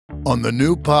On the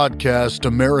new podcast,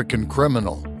 American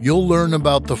Criminal, you'll learn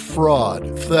about the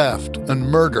fraud, theft, and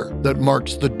murder that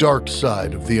marks the dark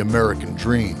side of the American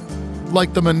dream.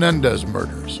 Like the Menendez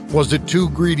murders. Was it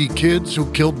two greedy kids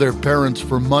who killed their parents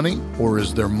for money, or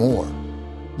is there more?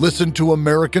 Listen to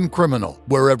American Criminal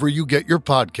wherever you get your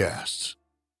podcasts.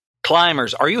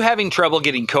 Climbers, are you having trouble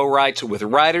getting co-writes with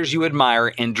writers you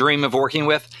admire and dream of working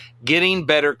with? Getting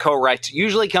better co-writes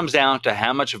usually comes down to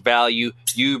how much value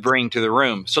you bring to the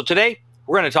room. So today,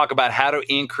 we're going to talk about how to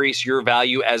increase your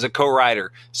value as a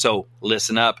co-writer. So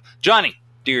listen up. Johnny,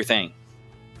 do your thing.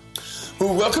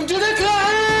 Welcome to the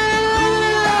Climb!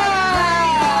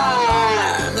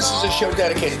 This is a show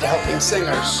dedicated to helping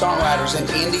singers, songwriters, and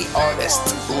indie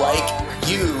artists like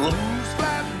you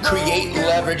create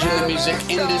leverage in the music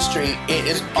industry. It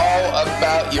is all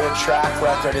about your track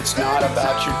record. It's not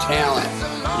about your talent.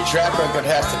 Your track record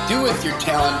has to do with your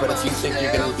talent, but if you think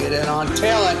you're going to get in on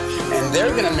talent and they're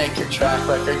going to make your track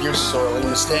record, you're sorely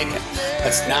mistaken.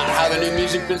 That's not how the new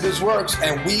music business works,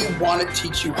 and we want to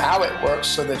teach you how it works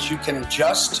so that you can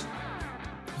adjust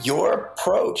your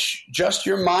approach, adjust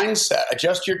your mindset,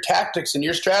 adjust your tactics and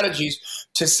your strategies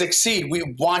to succeed. We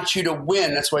want you to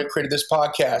win. That's why we created this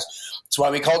podcast. That's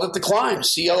why we called it The Climb,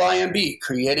 C-L-I-M-B,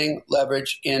 creating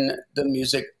leverage in the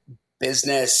music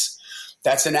business.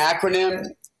 That's an acronym.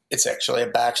 It's actually a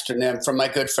Baxter-nym from my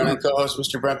good friend and co-host,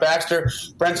 Mr. Brent Baxter.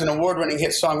 Brent's an award-winning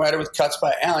hit songwriter with cuts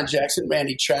by Alan Jackson,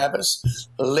 Randy Travis,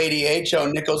 Lady A, Joe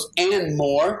Nichols, and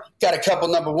more. Got a couple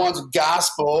number ones,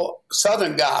 gospel,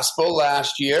 Southern gospel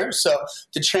last year. So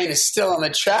the train is still on the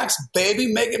tracks, baby,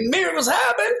 making miracles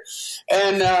happen.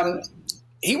 And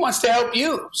he wants to help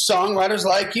you, songwriters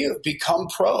like you, become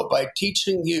pro by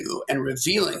teaching you and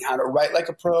revealing how to write like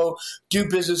a pro, do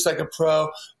business like a pro,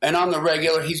 and on the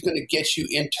regular, he's going to get you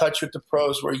in touch with the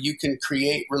pros where you can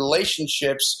create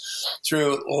relationships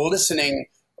through listening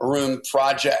room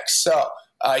projects. So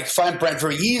you can find Brent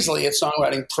very easily at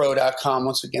songwritingpro.com.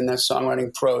 Once again, that's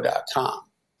songwritingpro.com.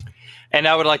 And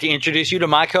I would like to introduce you to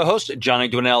my co-host, Johnny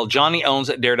Dwinell. Johnny owns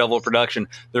Daredevil Production.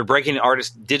 They're breaking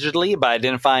artists digitally by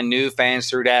identifying new fans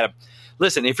through data.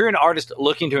 Listen, if you're an artist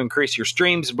looking to increase your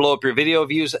streams, blow up your video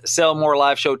views, sell more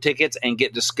live show tickets, and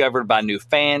get discovered by new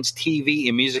fans, TV,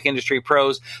 and music industry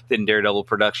pros, then Daredevil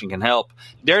Production can help.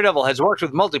 Daredevil has worked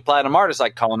with multi-platinum artists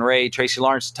like Colin Ray, Tracy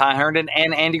Lawrence, Ty Herndon,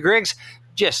 and Andy Griggs,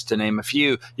 just to name a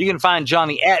few. You can find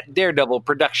Johnny at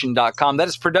daredevilproduction.com. That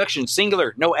is production,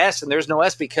 singular, no S, and there's no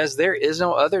S because there is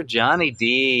no other Johnny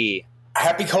D.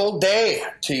 Happy cold day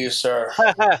to you, sir.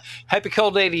 Happy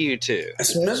cold day to you, too.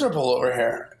 It's miserable over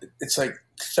here. It's like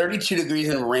 32 degrees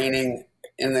and raining,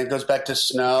 and then it goes back to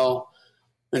snow.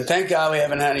 And thank God we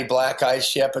haven't had any black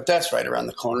ice yet, but that's right around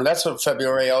the corner. That's what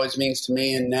February always means to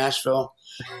me in Nashville.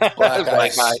 Black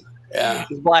ice. Yeah.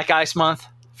 Black ice month.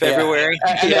 February.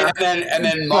 Yeah. And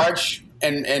then March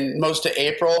and most of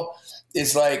April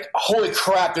is like, holy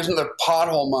crap, there's another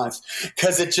pothole month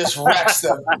because it just wrecks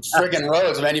the friggin'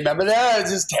 roads. Man, you remember that?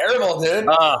 It's just terrible, dude.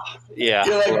 Yeah.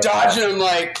 You're like dodging them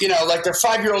like they're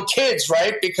 5-year-old kids,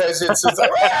 right? Because it's just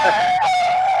like,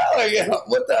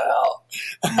 what the hell?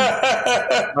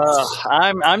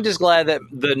 I'm just glad that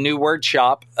the new word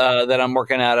shop that I'm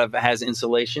working out of has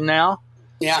insulation now.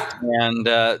 Yeah.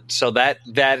 And so that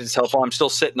is helpful. I'm still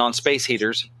sitting on space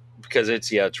heaters because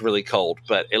it's really cold,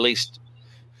 but at least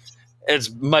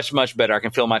it's much, much better. I can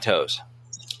feel my toes.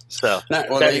 So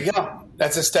there you go.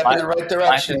 That's a step in the right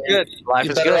direction.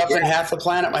 Life is good. You're better off than half the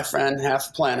planet, my friend, half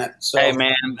the planet. So. Hey,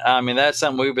 man, I mean, that's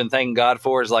something we've been thanking God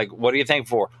for is like, what do you think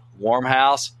for? Warm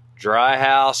house, dry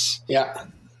house. Yeah.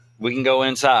 We can go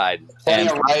inside. Plenty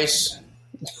of rice.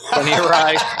 Plenty of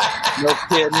rice. No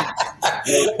kidding.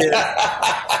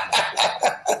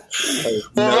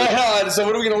 Well, right on. So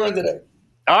what are we going to learn today?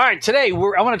 All right. Today, I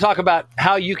want to talk about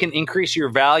how you can increase your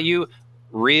value,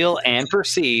 real and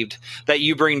perceived, that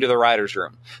you bring to the writer's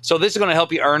room. So this is going to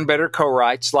help you earn better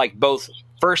co-writes, like both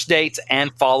first dates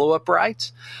and follow-up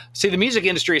rights. See, the music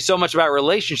industry is so much about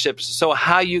relationships, so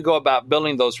how you go about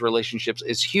building those relationships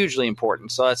is hugely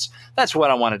important. So that's what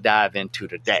I want to dive into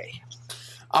today.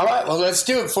 All right, well, let's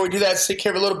do it. Before we do that, let's take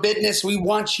care of a little business. We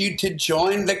want you to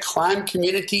join the Climb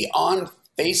community on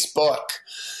Facebook.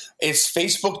 It's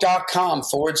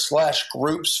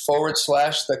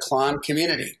facebook.com/groups/the Climb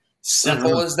community.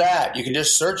 Simple as that. You can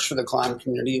just search for the Climb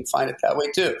community and find it that way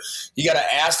too. You got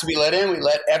to ask to be let in. We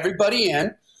let everybody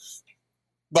in,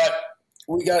 but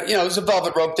we got, there's a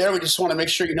velvet rope there. We just want to make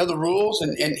sure you know the rules.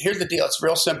 And here's the deal. It's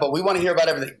real simple. We want to hear about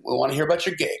everything. We want to hear about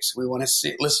your gigs. We want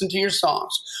to listen to your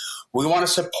songs. We want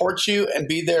to support you and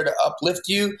be there to uplift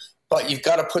you, but you've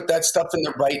got to put that stuff in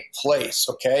the right place,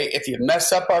 okay? If you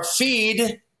mess up our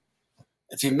feed,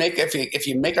 If you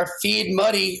make our feed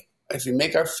muddy, if you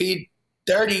make our feed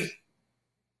dirty,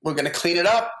 we're going to clean it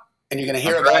up, and you're going to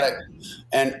hear about it.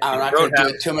 And I'm not going to do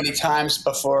it too many times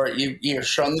before you're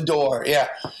shown the door. Yeah.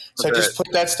 So just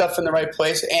put that stuff in the right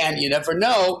place, and you never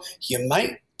know, you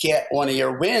might get one of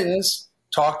your wins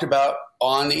talked about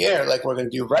on the air, like we're going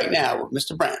to do right now with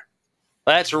Mr. Brent.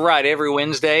 That's right. Every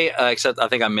Wednesday, except I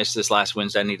think I missed this last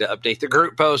Wednesday. I need to update the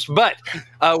group post. But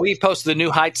we posted the New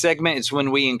Heights segment. It's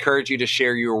when we encourage you to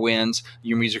share your wins,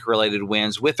 your music-related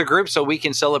wins with the group so we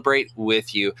can celebrate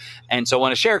with you. And so I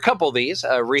want to share a couple of these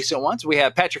recent ones. We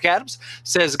have Patrick Adams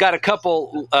says, got a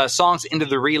couple songs into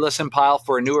the re-listen pile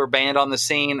for a newer band on the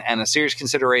scene and a serious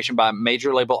consideration by a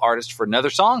major label artist for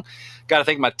another song. Got to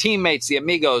thank my teammates, the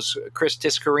Amigos, Chris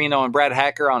Tiscarino and Brad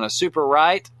Hacker on a Super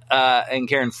Right, and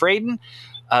Karen Fraden.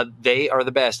 They are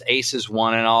the best. Aces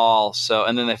one and all. So,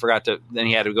 and then they forgot to. Then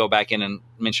he had to go back in and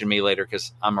mention me later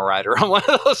because I'm a writer on one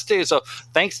of those too. So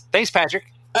thanks,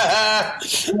 Patrick.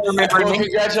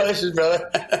 Congratulations, brother.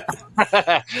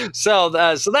 So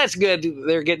that's good.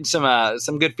 They're getting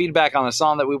some good feedback on a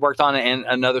song that we worked on and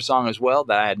another song as well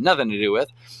that I had nothing to do with.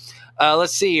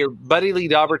 Let's see here. Buddy Lee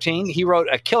Daubertine, he wrote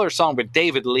a killer song with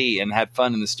David Lee and had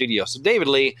fun in the studio. So David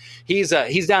Lee, he's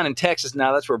down in Texas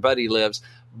now. That's where Buddy lives.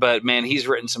 But, man, he's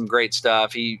written some great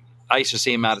stuff. I used to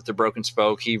see him out at the Broken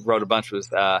Spoke. He wrote a bunch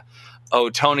with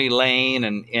Tony Lane.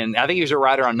 And I think he was a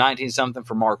writer on 19-something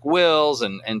for Mark Wills.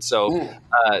 And so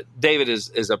David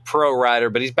is a pro writer,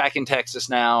 but he's back in Texas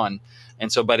now.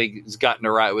 And so Buddy's gotten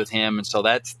to write with him. And so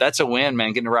that's a win,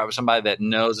 man, getting to write with somebody that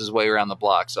knows his way around the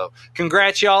block. So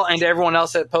congrats, y'all. And to everyone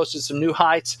else that posted some new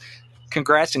heights,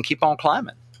 congrats and keep on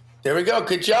climbing. There we go.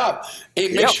 Good job. Hey,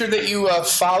 make sure that you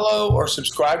follow or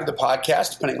subscribe to the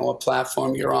podcast, depending on what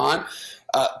platform you're on.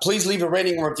 Please leave a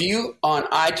rating and review on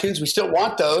iTunes. We still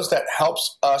want those. That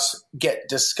helps us get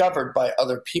discovered by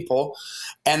other people.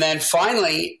 And then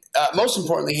finally, most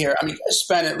importantly here, I mean, you guys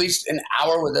spend at least an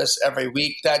hour with us every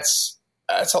week. That's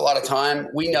a lot of time.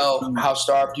 We know how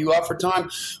starved you are for time.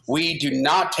 We do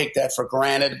not take that for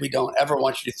granted. We don't ever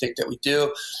want you to think that we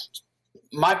do.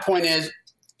 My point is,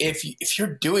 if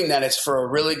you're doing that, it's for a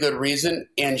really good reason,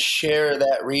 and share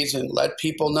that reason. Let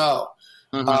people know.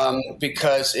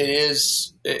 Because it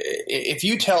is, if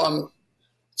you tell them,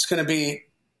 it's going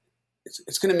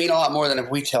to mean a lot more than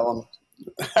if we tell them.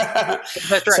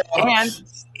 That's right. So, and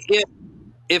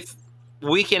if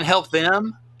we can help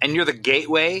them and you're the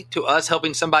gateway to us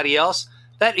helping somebody else,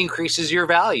 that increases your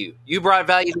value. You brought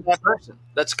value to that person.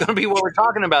 That's going to be what we're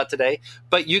talking about today.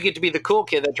 But you get to be the cool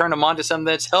kid that turned them on to something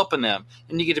that's helping them,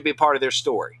 and you get to be a part of their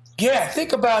story. Yeah,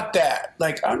 think about that.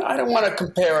 Like, I don't want to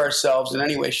compare ourselves in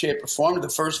any way, shape, or form to the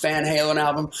first Van Halen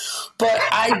album, but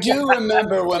I do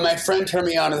remember when my friend turned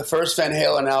me on to the first Van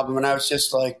Halen album, and I was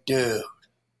just like, dude,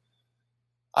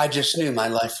 I just knew my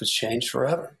life was changed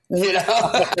forever, you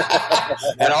know?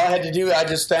 And all I had to do, I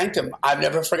just thanked him. I've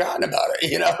never forgotten about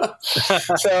it, you know?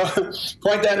 So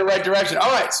point that in the right direction. All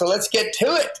right, so let's get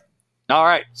to it. All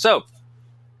right. So,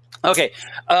 okay.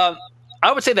 I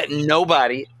would say that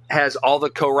nobody has all the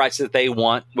co-writes that they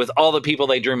want with all the people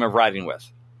they dream of writing with.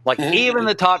 Like even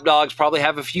the top dogs probably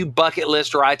have a few bucket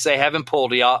list rights they haven't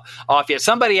pulled off yet.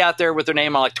 Somebody out there with their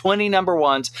name on like 20 number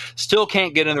ones still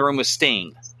can't get in the room with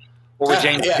Sting or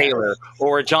James Taylor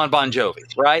or John Bon Jovi,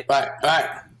 right?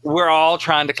 Right. We're all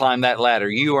trying to climb that ladder.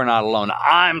 You are not alone.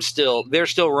 There's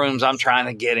still rooms I'm trying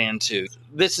to get into.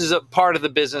 This is a part of the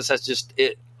business that's just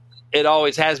it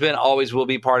always has been, always will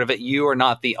be part of it. You are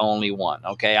not the only one.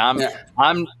 Okay. I'm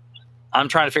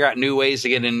trying to figure out new ways to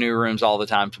get in new rooms all the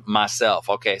time myself.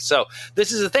 Okay. So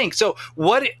this is the thing. So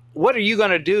what are you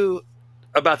going to do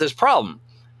about this problem?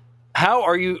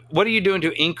 What are you doing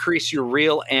to increase your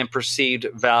real and perceived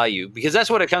value? Because that's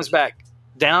what it comes back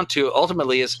down to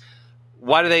ultimately is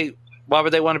why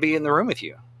would they want to be in the room with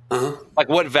you? Like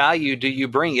what value do you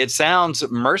bring? It sounds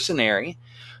mercenary,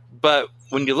 but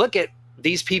when you look at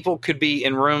these people could be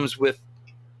in rooms with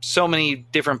so many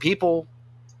different people.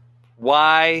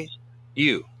 Why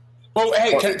you? Well,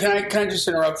 hey, can I just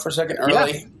interrupt for a second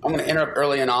early? Yeah. I'm going to interrupt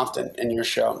early and often in your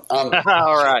show. All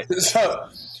right. So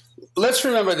let's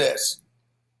remember this.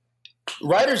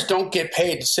 Writers don't get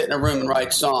paid to sit in a room and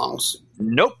write songs.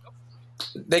 Nope.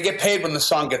 They get paid when the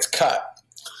song gets cut.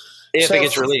 If it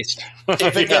gets released.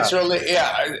 If it gets released,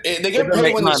 yeah. They get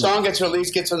paid when the song gets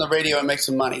released, gets on the radio, and makes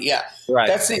some money. Yeah. Right.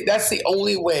 That's the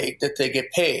only way that they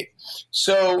get paid.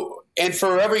 So, and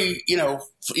for every,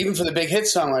 even for the big hit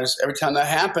songwriters, every time that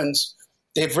happens,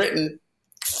 they've written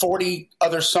 40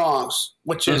 other songs,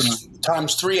 which is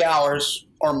times 3 hours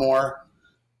or more,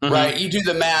 right? You do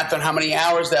the math on how many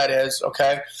hours that is,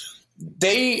 okay?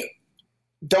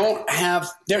 don't have,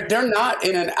 they're not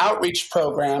in an outreach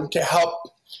program to help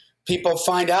people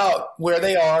find out where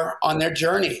they are on their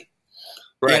journey.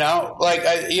 Right.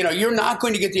 You're not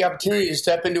going to get the opportunity to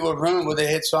step into a room with a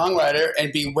hit songwriter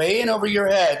and be way in over your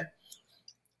head.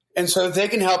 And so if they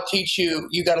can help teach you,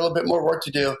 you got a little bit more work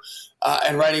to do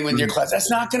and writing with your class.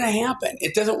 That's not going to happen.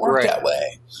 It doesn't work that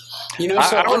way. I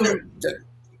remember.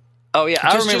 I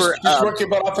remember. Just work your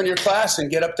butt off in your class and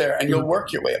get up there, and you'll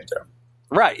work your way up there.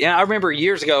 Right. Yeah, I remember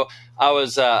years ago, I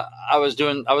was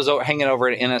hanging over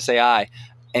at NSAI,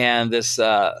 and this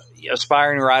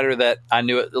aspiring writer that I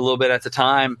knew a little bit at the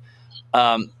time,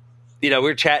 we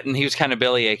were chatting. He was kind of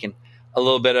belly aching a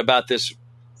little bit about this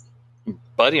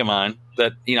buddy of mine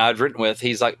that I'd written with.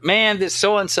 He's like, man, this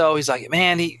so and so. He's like,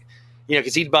 man,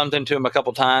 because he'd bumped into him a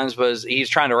couple times, but he's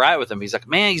trying to write with him. He's like,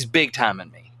 man, he's big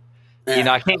timing me.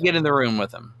 Yeah. I can't get in the room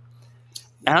with him.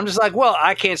 And I'm just like, well,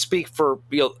 I can't speak for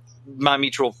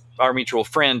our mutual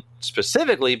friend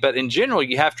specifically, but in general,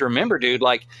 you have to remember, dude,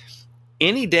 like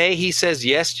any day he says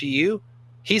yes to you,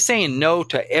 he's saying no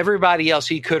to everybody else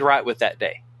he could write with that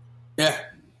day. Yeah.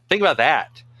 Think about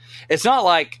that. It's not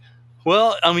like,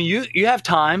 well, I mean, you have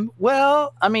time.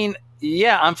 Well, I mean,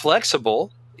 yeah, I'm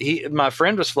flexible. My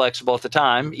friend was flexible at the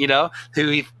time,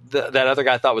 who that other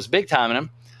guy thought was big timing him.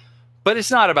 But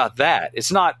it's not about that.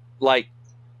 It's not like,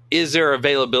 is there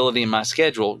availability in my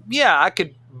schedule? Yeah, I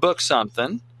could book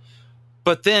something.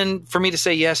 But then for me to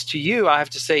say yes to you, I have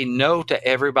to say no to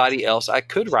everybody else I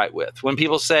could write with. When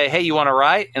people say, hey, you want to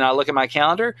write? And I look at my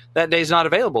calendar, that day's not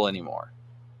available anymore.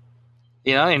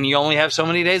 And you only have so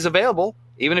many days available,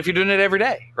 even if you're doing it every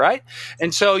day, right?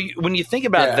 And so when you think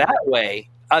about it that way,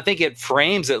 I think it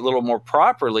frames it a little more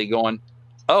properly going,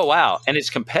 oh, wow. And it's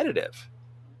competitive.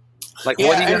 Like,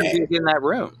 what are you going to do in that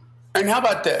room? And how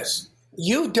about this?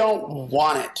 You don't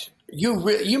want it.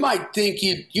 You might think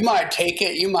you might take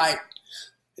it. You might,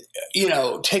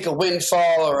 take a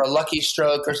windfall or a lucky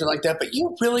stroke or something like that. But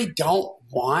you really don't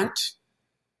want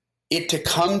it to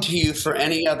come to you for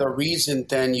any other reason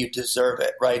than you deserve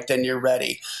it, right? Then you're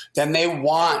ready. Then they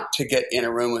want to get in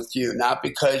a room with you, not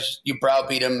because you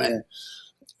browbeat them and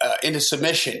into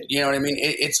submission. You know what I mean?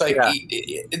 It's like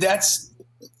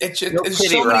It's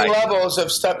so many levels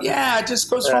of stuff. Yeah, it just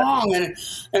goes wrong, and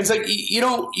it's like you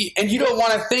don't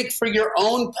want to think for your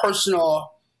own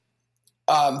personal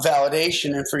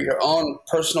validation and for your own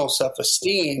personal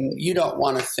self-esteem. You don't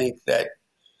want to think that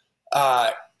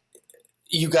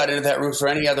you got into that room for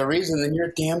any other reason than you're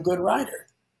a damn good writer.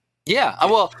 Yeah,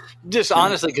 well, just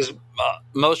honestly, because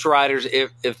most writers,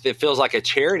 if it feels like a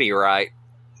charity write,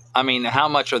 I mean, how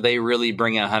much are they really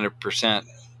bringing 100%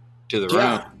 to the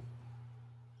room?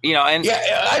 I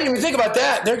didn't even think about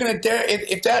that. They're going to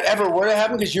if that ever were to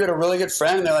happen because you had a really good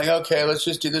friend and they're like, okay, let's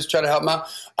just do this, try to help them out.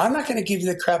 I'm not going to give you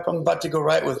the crap I'm about to go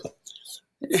write with.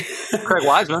 Craig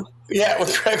Wiseman. Yeah,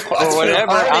 with Craig Wiseman. Or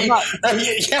whatever. I'm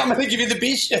going to give you the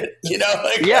B shit.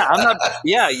 I'm not.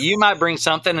 Yeah, you might bring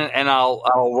something and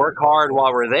I'll work hard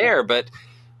while we're there, but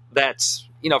that's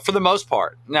for the most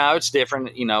part. Now it's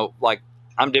different. Like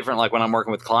I'm different. Like when I'm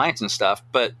working with clients and stuff,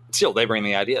 but still they bring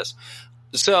the ideas.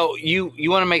 So you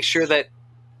want to make sure that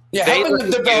helping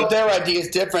them develop their idea is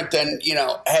different than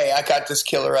hey, I got this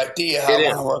killer idea. I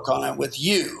want to work on it with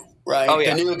you, right? Oh,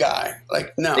 yeah. The new guy,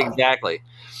 like no, exactly.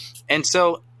 And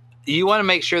so you want to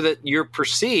make sure that you're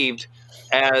perceived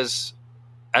as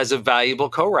a valuable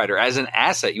co-writer, as an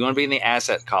asset. You want to be in the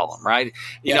asset column, right?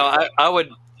 I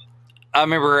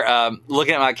remember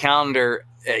looking at my calendar,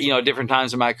 different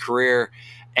times in my career,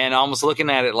 and almost looking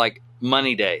at it like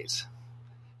money days.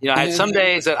 I had some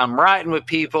days that I'm writing with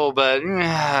people, but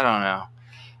I don't know.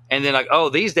 And then like, oh,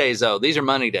 these days, these are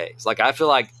money days. Like I feel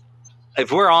like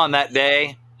if we're on that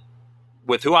day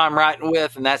with who I'm writing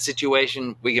with in that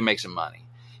situation, we can make some money.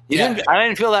 I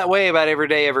didn't feel that way about every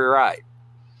day, every write.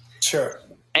 Sure.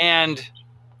 And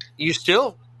you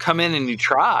still come in and you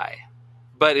try,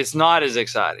 but it's not as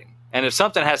exciting. And if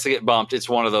something has to get bumped, it's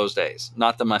one of those days,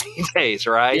 not the money days,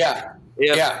 right? Yeah.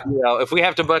 If we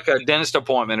have to book a dentist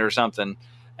appointment or something,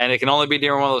 and it can only be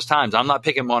during one of those times, I'm not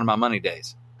picking one of my money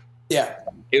days. Yeah.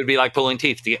 It would be like pulling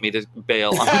teeth to get me to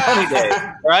bail on money days,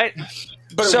 right?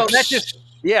 So that's just,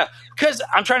 because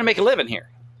I'm trying to make a living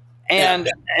here. And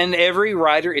every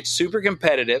writer, it's super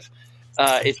competitive.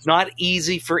 It's not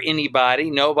easy for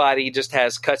anybody. Nobody just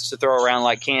has cuts to throw around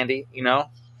like candy,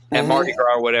 at Mardi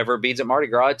Gras or whatever, beads at Mardi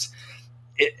Gras.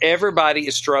 Everybody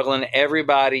is struggling.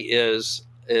 Everybody is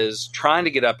trying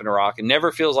to get up and rock and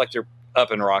never feels like they're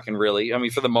up and rocking, really. I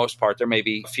mean, for the most part, there may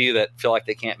be a few that feel like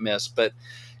they can't miss, but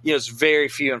it's very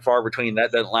few and far between.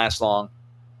 That doesn't last long.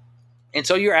 And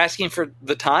so you're asking for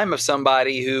the time of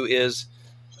somebody who is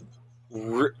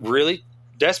really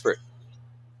desperate.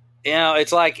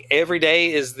 It's like every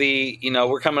day is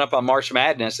we're coming up on March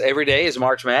Madness. Every day is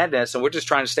March Madness, and we're just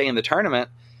trying to stay in the tournament.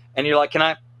 And you're like, can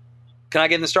I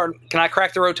get in the start? Can I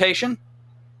crack the rotation?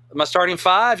 Am I starting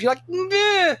 5? You're like,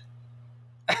 nah.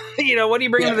 What are you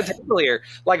bringing to the table here?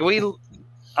 Like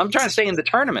I'm trying to stay in the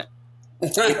tournament.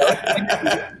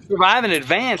 Survive in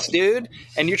advance, dude.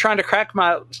 And you're trying to crack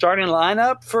my starting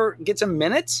lineup get some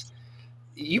minutes.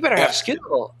 You better have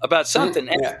skill about something.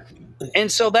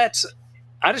 And so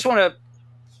I just want to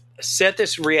set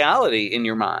this reality in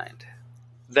your mind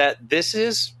that this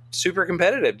is super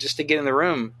competitive just to get in the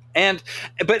room.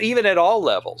 But even at all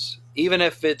levels, even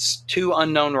if it's 2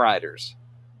 unknown riders,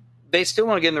 they still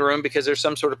want to get in the room because there's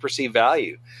some sort of perceived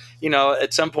value.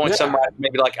 At some point, some riders may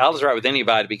be like, I'll just ride with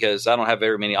anybody because I don't have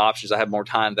very many options. I have more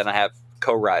time than I have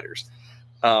co-riders.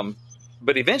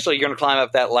 But eventually you're going to climb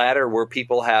up that ladder where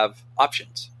people have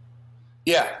options.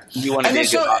 Yeah. You want to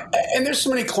and there's so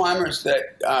many climbers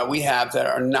that we have that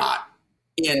are not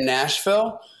in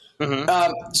Nashville.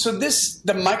 Mm-hmm. So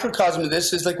the microcosm of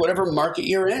this is like whatever market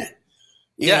you're in.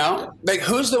 You know? Like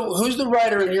who's the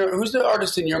rider who's the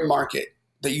artist in your market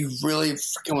that you really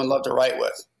freaking would love to write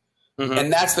with? Mm-hmm.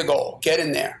 And that's the goal. Get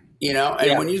in there.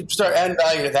 And when you start adding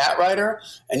value to that rider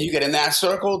and you get in that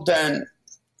circle, then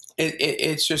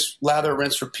it's just lather,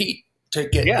 rinse, repeat. To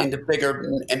get into bigger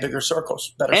and bigger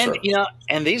circles, better circles.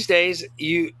 And these days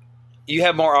you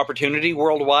have more opportunity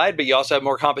worldwide, but you also have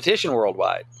more competition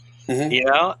worldwide.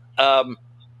 Mm-hmm.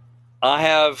 I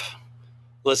have,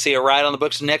 a ride on the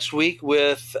books next week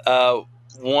with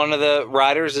one of the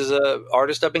riders is a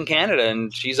artist up in Canada,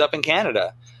 and she's up in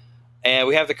Canada, and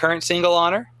we have the current single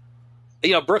on her.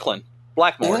 Brooklyn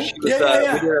Blackmore.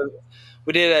 Mm-hmm.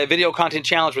 We did a video content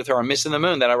challenge with her on Missing the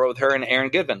Moon that I wrote with her and Aaron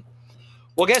Goodman.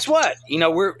 Well, guess what?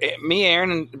 Me,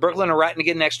 Aaron, and Brooklyn are writing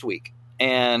again next week,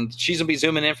 and she's gonna be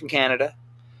zooming in from Canada.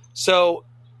 So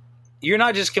you're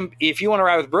not just if you want to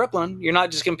ride with Brooklyn, you're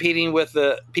not just competing with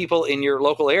the people in your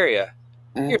local area.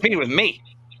 Mm-hmm. You're competing with me,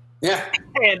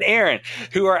 and Aaron,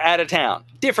 who are out of town,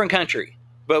 different country,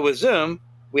 but with Zoom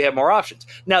we have more options.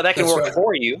 Now that can work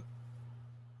for you.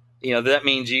 That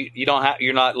means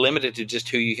you're not limited to just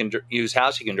whose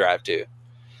house you can drive to.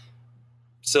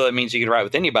 So that means you can ride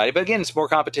with anybody. But again, it's more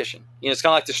competition. It's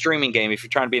kind of like the streaming game. If you're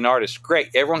trying to be an artist, great.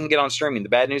 Everyone can get on streaming. The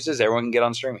bad news is everyone can get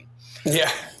on streaming.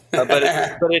 Yeah. but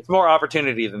it's more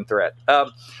opportunity than threat.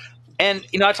 And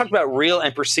I talked about real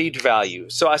and perceived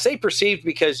value. So I say perceived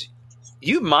because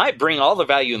you might bring all the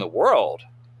value in the world.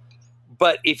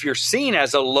 But if you're seen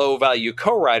as a low-value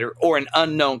co-writer or an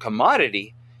unknown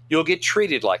commodity, you'll get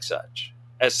treated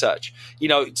as such.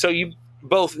 So you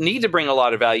both need to bring a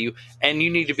lot of value, and you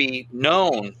need to be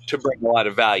known to bring a lot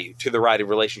of value to the writing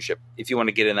relationship if you want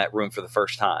to get in that room for the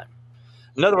first time.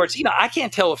 In other words, I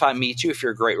can't tell if I meet you if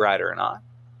you're a great writer or not.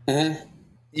 Mm-hmm.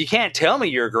 You can't tell me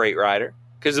you're a great writer,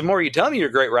 because the more you tell me you're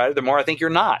a great writer, the more I think you're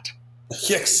not.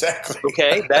 Yeah, exactly.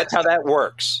 Okay? That's how that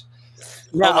works.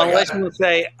 Now, unless you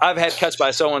say, I've had cuts by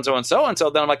so-and-so and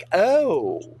so-and-so, then I'm like,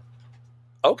 oh,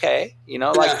 okay.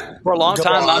 For a long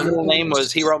time, my middle name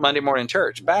was, he wrote Monday Morning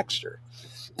Church, Baxter.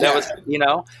 That was,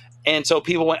 and so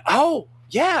people went, oh,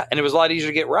 yeah. And it was a lot easier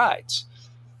to get rides.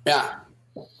 Yeah.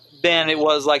 Than it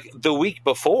was like the week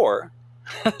before,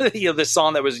 this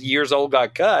song that was years old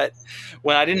got cut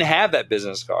when I didn't have that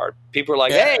business card. People were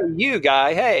like, hey, you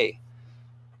guy, hey.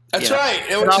 That's right.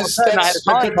 It was I had a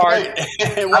calling card.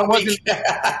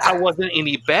 I wasn't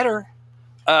any better.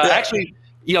 Actually,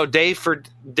 day for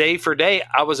day,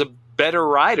 I was a better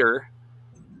writer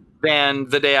than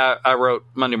the day I wrote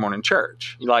Monday Morning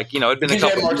Church. It'd been a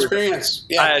couple more years. Experience.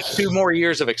 Yeah. I had 2 more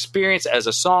years of experience as a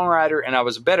songwriter, and I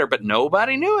was better, but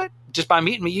nobody knew it. Just by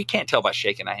meeting me, you can't tell by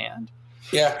shaking a hand.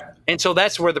 Yeah. And so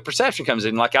that's where the perception comes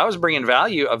in. I was bringing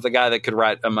value of the guy that could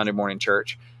write a Monday Morning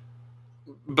Church,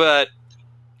 but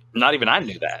not even I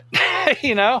knew that,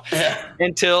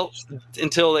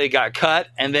 until they got cut,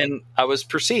 and then I was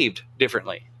perceived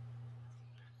differently.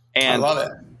 And I love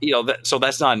it. So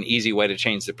that's not an easy way to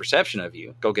change the perception of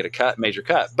you. Go get a major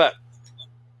cut. But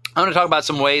I want to talk about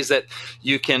some ways that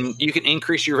you can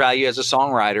increase your value as a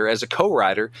songwriter, as a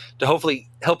co-writer, to hopefully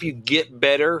help you get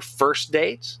better first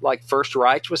dates, like first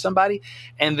writes with somebody,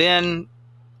 and then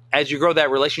as you grow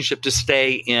that relationship, to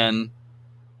stay in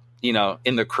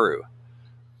the crew.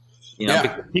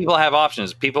 Because people have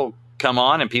options. People come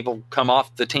on and people come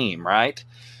off the team, right?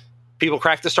 People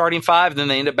crack the starting 5, then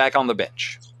they end up back on the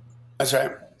bench. That's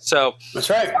right. So that's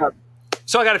right.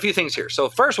 So I got a few things here. So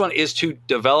the first one is to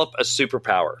develop a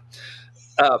superpower.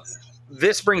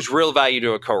 This brings real value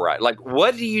to a co-write.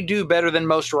 What do you do better than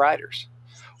most writers?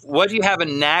 What do you have a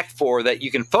knack for that you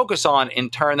can focus on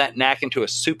and turn that knack into a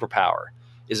superpower?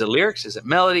 Is it lyrics? Is it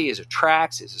melody? Is it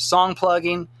tracks? Is it song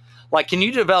plugging? Like, can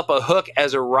you develop a hook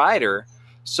as a writer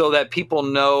so that people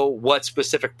know what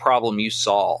specific problem you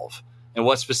solve and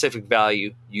what specific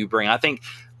value you bring? I think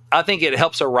it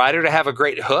helps a writer to have a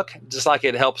great hook, just like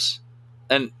it helps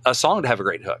a song to have a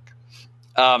great hook.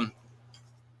 So,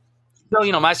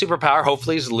 my superpower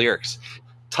hopefully is lyrics,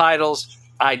 titles,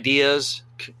 ideas,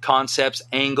 concepts,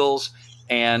 angles,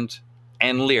 and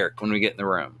lyric when we get in the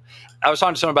room. I was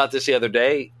talking to someone about this the other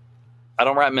day. I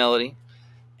don't write melody,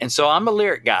 and so I'm a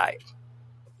lyric guy.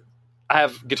 I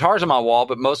have guitars on my wall,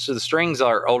 but most of the strings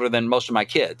are older than most of my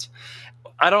kids.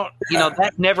 I don't,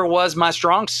 that never was my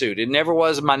strong suit. It never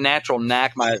was my natural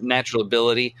knack, my natural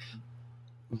ability.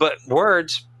 But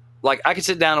words, like I could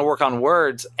sit down and work on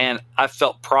words, and I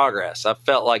felt progress. I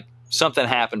felt like something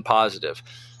happened positive.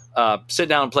 Sit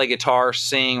down and play guitar,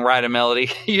 sing, write a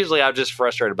melody. Usually I'm just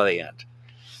frustrated by the end.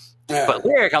 Yeah. But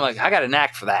lyric, I'm like, I got a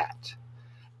knack for that.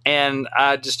 And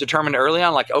I just determined early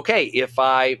on, like, okay, if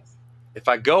I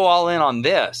go all in on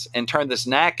this and turn this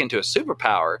knack into a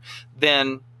superpower,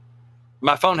 then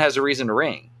my phone has a reason to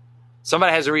ring.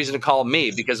 Somebody has a reason to call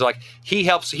me because, like, he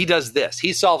does this.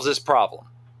 He solves this problem.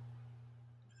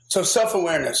 So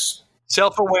self-awareness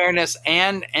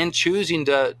and choosing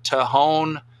to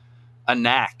hone a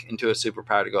knack into a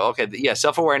superpower to go, okay, yeah,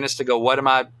 self-awareness to go, what am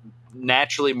I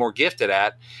naturally more gifted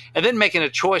at? And then making a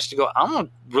choice to go, I'm going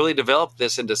to really develop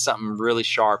this into something really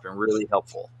sharp and really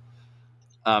helpful.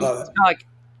 It's kind of like,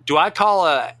 do I call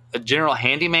a general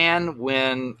handyman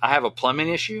when I have a plumbing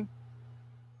issue?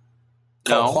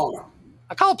 No.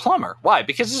 I call a plumber. Why?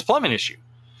 Because it's a plumbing issue.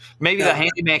 Maybe the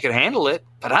handyman could handle it,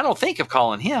 but I don't think of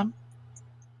calling him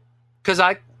because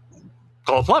I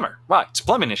call a plumber. Right. It's a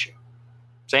plumbing issue.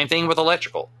 Same thing with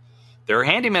electrical. There are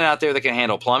handymen out there that can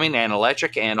handle plumbing and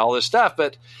electric and all this stuff,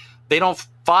 but they don't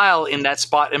file in that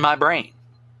spot in my brain.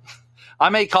 I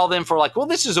may call them for like, well,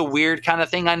 this is a weird kind of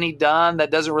thing I need done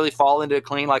that doesn't really fall into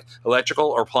clean, like electrical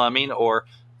or plumbing, or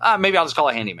maybe I'll just call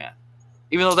a handyman.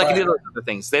 Even though they can do those other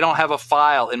things. They don't have a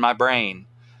file in my brain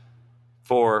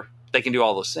for they can do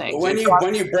all those things. When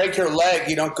you break your leg,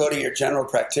 you don't go to your general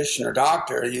practitioner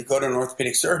doctor. You go to an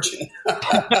orthopedic surgeon.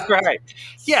 Right.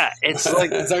 Yeah. It's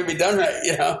like it's not going to be done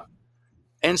right,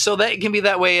 And so that can be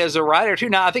that way as a writer too.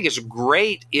 Now, I think it's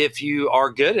great if you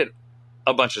are good at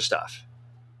a bunch of stuff.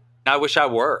 I wish I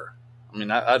were. I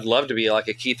mean, I'd love to be like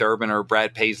a Keith Urban or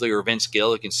Brad Paisley or Vince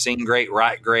Gill who can sing great,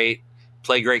 write great,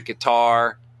 play great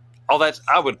guitar. All that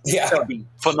that would be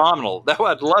phenomenal.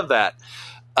 I'd love that.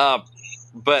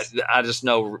 But I just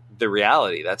know the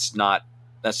reality. That's not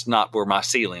where my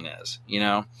ceiling is,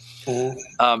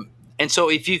 Mm-hmm. And so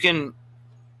if you can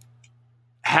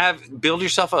build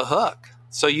yourself a hook,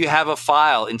 so you have a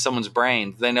file in someone's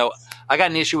brain, they know I got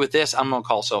an issue with this. I'm going to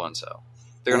call so and so.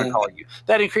 They're going to call you.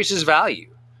 That increases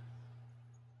value.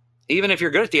 Even if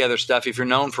you're good at the other stuff, if you're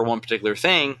known for one particular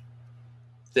thing,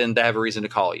 then they have a reason to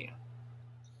call you.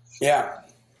 Yeah.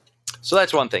 So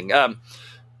that's one thing.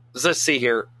 Let's see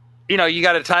here. You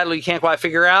got a title you can't quite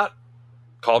figure out?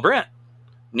 Call Brent.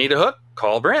 Need a hook?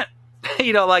 Call Brent.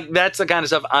 Like that's the kind of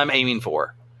stuff I'm aiming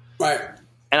for. Right.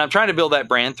 And I'm trying to build that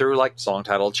brand through like song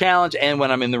title challenge. And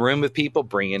when I'm in the room with people,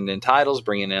 bringing in titles,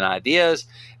 bringing in ideas.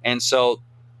 And so,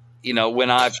 when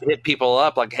I hit people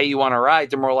up like, hey, you want to write?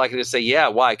 They're more likely to say, yeah.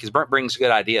 Why? Because Brent brings good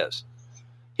ideas.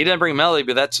 He doesn't bring melody,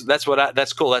 but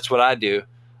that's cool. That's what I do.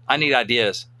 I need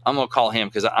ideas. I'm going to call him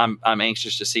because I'm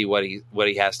anxious to see what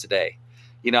he has today.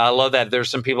 I love that. There's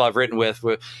some people I've written with.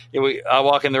 I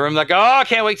walk in the room like, oh, I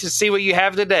can't wait to see what you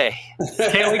have today.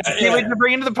 Can't wait to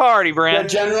bring into the party,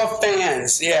 Brent. They're general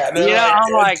fans. Yeah.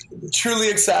 I'm like truly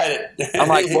excited. I'm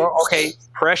like, well, okay,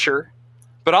 pressure.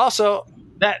 But also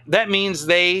that means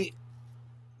they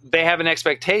have an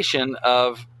expectation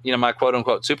of, my quote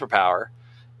unquote superpower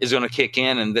is going to kick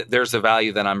in and there's the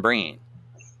value that I'm bringing.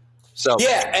 So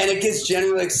yeah, and it gets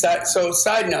generally excited. So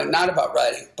side note, not about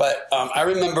writing, but I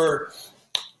remember,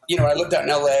 I lived out in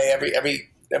LA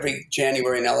every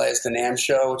January in LA is the NAMM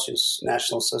show, which is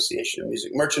National Association of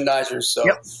Music Merchandisers. So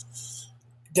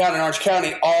down in Orange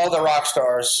County, all the rock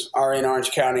stars are in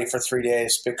Orange County for 3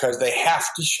 days because they have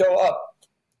to show up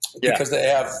because they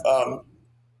have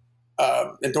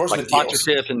endorsement deals.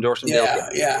 Sponsorship, endorsement deals.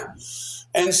 Yeah.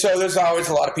 And so there's always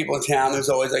a lot of people in town. There's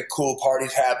always like cool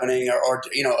parties happening or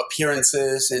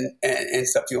appearances and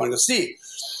stuff you want to go see.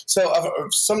 So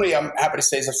somebody I'm happy to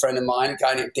say is a friend of mine, a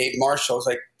guy named Dave Marshall, is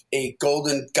like a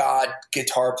golden god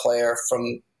guitar player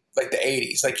from like the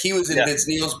 80s. Like he was in Vince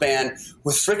Neil's band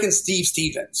with frickin' Steve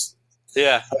Stevens.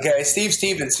 Yeah. Okay, Steve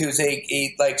Stevens, who's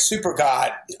a like super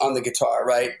god on the guitar,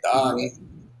 right?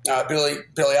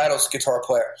 Billy Idol's guitar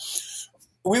player.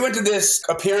 we went to this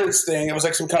appearance thing. It was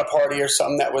like some kind of party or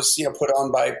something that was, put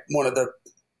on by one of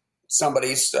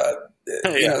somebody's,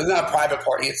 it's not a private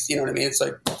party. It's, you know what I mean? It's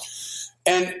like,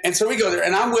 and so we go there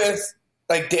and I'm with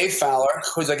like Dave Fowler,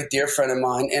 who's like a dear friend of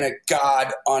mine and a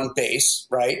god on bass,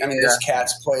 right? I mean, this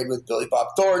cat's played with Billy Bob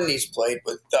Thornton. He's played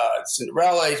with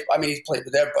Cinderella. He's played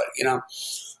with everybody,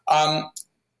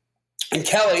 and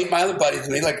Kelly, my other buddy, to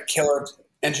me, like a killer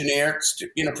engineer,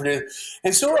 producer.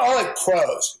 And so we're all like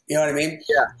pros, you know what I mean?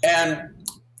 Yeah.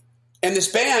 And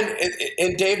this band,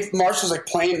 and Dave Marshall's like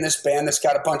playing in this band that's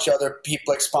got a bunch of other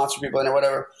people, like sponsor people in it or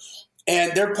whatever.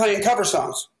 And they're playing cover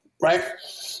songs, right?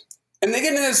 And they get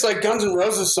into this like Guns N'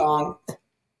 Roses song.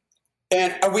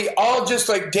 And we all just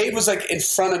like, Dave was like in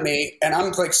front of me and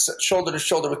I'm like shoulder to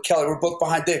shoulder with Kelly. We're both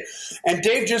behind Dave. And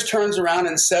Dave just turns around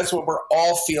and says what we're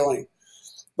all feeling.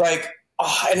 Like,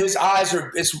 and his eyes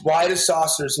are as wide as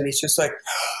saucers, and he's just like,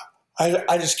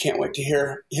 I just can't wait to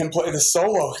hear him play the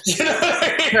solo. You know what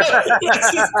I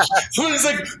mean? It's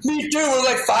like, me too. We're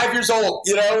like 5 years old.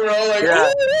 We're all like,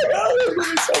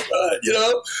 it's so good.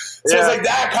 So it's like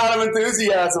that kind of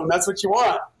enthusiasm. That's what you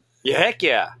want. Yeah, heck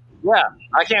yeah. Yeah,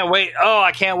 I can't wait. Oh,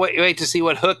 I can't wait to see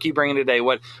what hook you bring in today.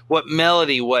 What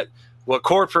melody? What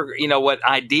chord? What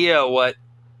idea?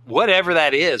 Whatever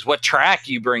that is. What track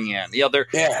you bring in?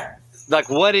 Like,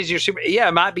 what is your super? Yeah,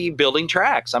 it might be building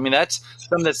tracks. I mean, that's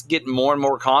something that's getting more and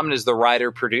more common is the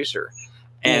writer producer.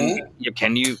 And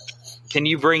can you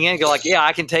bring in, go like, yeah,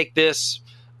 I can take this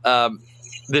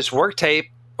work tape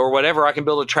or whatever. I can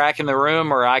build a track in the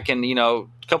room, or I can, a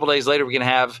couple days later, we can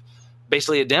have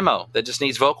basically a demo that just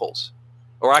needs vocals,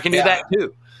 or I can do that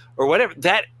too, or whatever.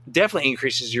 That definitely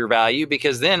increases your value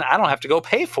because then I don't have to go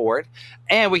pay for it,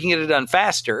 and we can get it done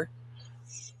faster.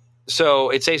 So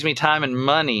it saves me time and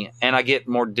money, and I get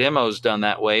more demos done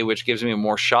that way, which gives me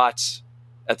more shots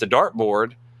at the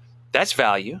dartboard. That's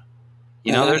value.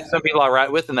 There's some people I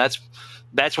write with, and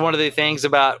that's one of the things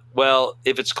about, well,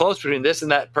 if it's close between this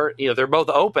and that, they're both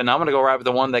open, I'm going to go write with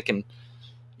the one that can,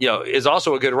 is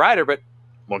also a good writer, but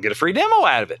we'll get a free demo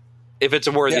out of it if it's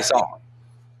a worthy song.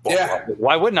 Well,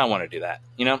 why wouldn't I want to do that?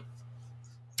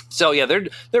 So yeah, there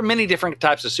are many different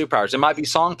types of superpowers. It might be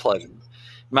song plugging.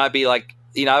 It might be like,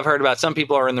 I've heard about some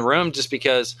people are in the room just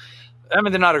because, they're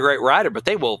not a great writer, but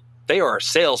they are a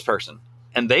salesperson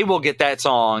and they will get that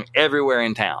song everywhere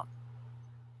in town.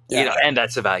 And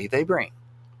that's the value they bring.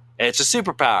 And it's a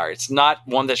superpower. It's not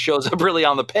one that shows up really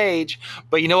on the page,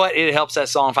 but you know what? It helps that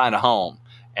song find a home,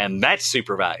 and that's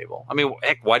super valuable. I mean,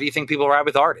 heck, why do you think people write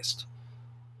with artists?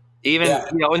 Even,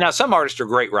 now some artists are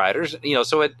great writers,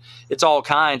 so it's all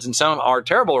kinds, and some are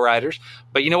terrible writers.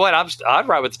 But you know what? I'd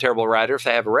write with a terrible writer if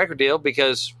they have a record deal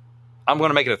because I'm going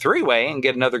to make it a three-way and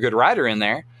get another good writer in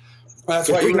there. That's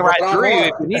why you can write three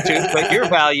if you need to, but your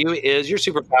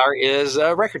superpower is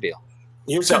a record deal.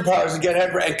 Your superpower is to get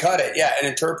ahead and cut it, and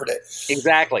interpret it.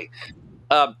 Exactly.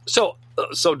 So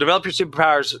develop your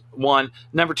superpowers, one.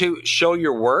 Number two, show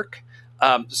your work.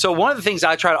 So one of the things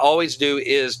I try to always do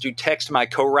is to text my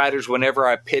co-writers whenever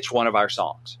I pitch one of our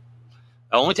songs.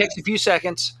 It only takes a few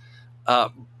seconds,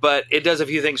 but it does a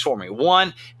few things for me.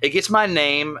 One, it gets my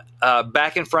name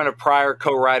back in front of prior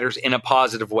co-writers in a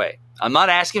positive way. I'm not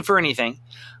asking for anything.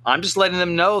 I'm just letting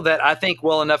them know that I think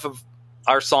well enough of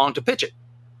our song to pitch it.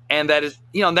 And that is,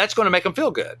 that's going to make them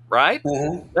feel good, right?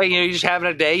 Mm-hmm. Like, you're just having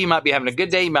a day. You might be having a good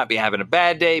day. You might be having a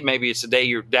bad day. Maybe it's a day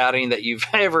you're doubting that you've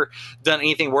ever done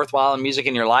anything worthwhile in music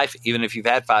in your life, even if you've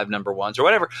had 5 number ones or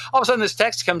whatever. All of a sudden, this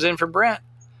text comes in from Brent.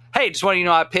 Hey, just want you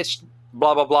to know I pitched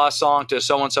blah, blah, blah song to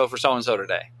so-and-so for so-and-so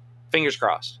today. Fingers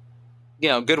crossed.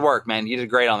 Good work, man. You did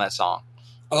great on that song.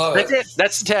 That's it.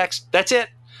 That's the text. That's it.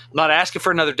 I'm not asking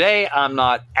for another day. I'm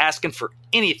not asking for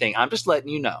anything. I'm just letting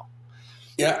you know.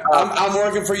 Yeah, I'm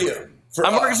working for you.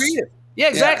 I'm working for you. Yeah,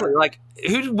 exactly. Yeah. Like,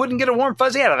 who wouldn't get a warm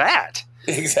fuzzy out of that?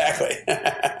 Exactly.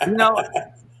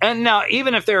 And now,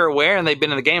 even if they're aware and they've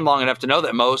been in the game long enough to know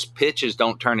that most pitches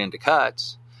don't turn into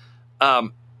cuts,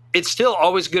 it's still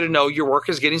always good to know your work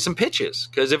is getting some pitches.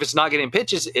 Because if it's not getting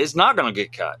pitches, it's not going to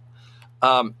get cut.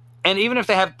 And even if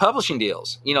they have publishing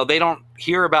deals, they don't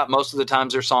hear about most of the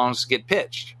times their songs get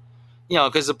pitched.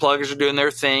 Because the pluggers are doing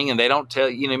their thing and they don't tell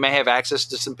you, may have access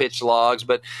to some pitch logs,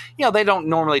 but, they don't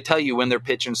normally tell you when they're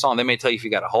pitching a song. They may tell you if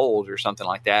you got a hold or something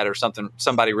like that, or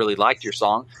somebody really liked your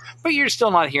song, but you're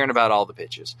still not hearing about all the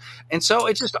pitches. And so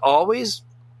it's just always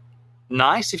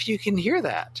nice if you can hear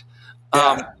that.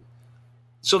 Yeah.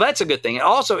 So that's a good thing.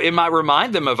 Also, it might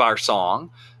remind them of our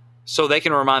song so they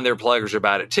can remind their pluggers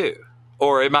about it too.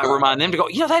 Or it might remind them to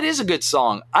go, that is a good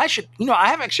song. I should, I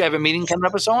have a meeting coming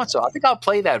up with so-and-so. I think I'll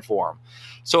play that for them.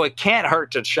 So it can't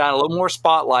hurt to shine a little more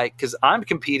spotlight because I'm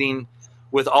competing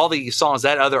with all the songs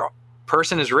that other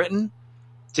person is written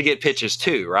to get pitches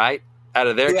too, right? Out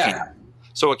of their camp.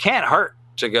 So it can't hurt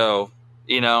to go,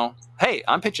 hey,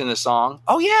 I'm pitching this song.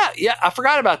 Oh, yeah, I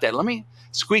forgot about that. Let me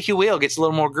squeaky wheel gets a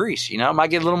little more grease, might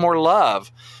get a little more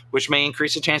love, which may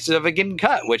increase the chances of it getting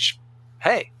cut, which,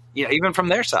 hey, even from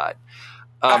their side.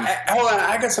 Hold on,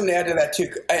 I got something to add to that too.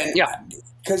 And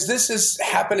because this has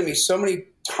happened to me so many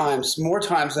times, more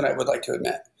times than I would like to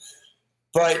admit.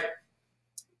 But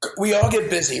we all get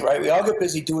busy, right? We all get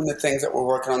busy doing the things that we're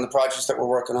working on, the projects that we're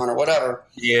working on or whatever.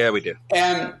 Yeah, we do.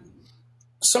 And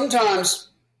sometimes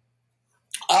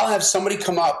I'll have somebody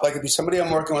come up, like it'd be somebody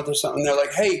I'm working with or something. They're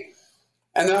like, hey,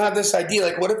 and they'll have this idea,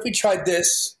 like, what if we tried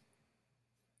this,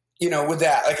 with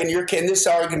that? Like in this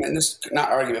argument,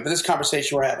 but this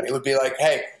conversation we're having, it would be like,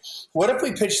 hey, what if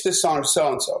we pitch this song to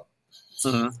so-and-so?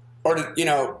 Mm-hmm. Or,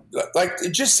 like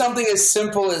just something as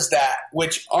simple as that,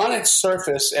 which on its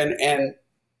surface and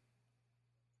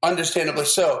understandably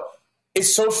so,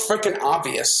 it's so freaking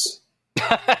obvious.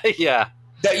 Yeah.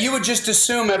 That you would just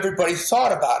assume everybody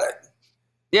thought about it.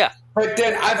 Yeah. But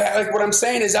then what I'm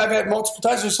saying is I've had multiple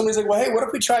times where somebody's like, well, hey, what if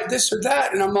we tried this or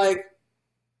that? And I'm like,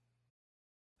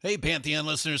 hey, Pantheon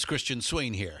listeners, Christian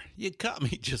Swain here. You caught me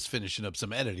just finishing up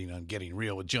some editing on Getting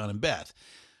Real with John and Beth.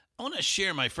 I want to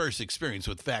share my first experience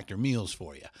with Factor Meals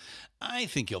for you. I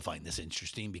think you'll find this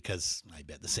interesting because I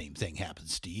bet the same thing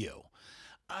happens to you.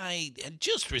 I had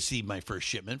just received my first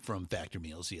shipment from Factor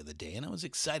Meals the other day, and I was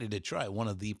excited to try one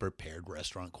of the prepared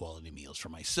restaurant quality meals for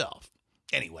myself.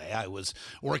 Anyway, I was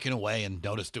working away and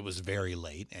noticed it was very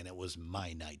late, and it was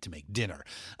my night to make dinner.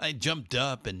 I jumped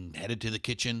up and headed to the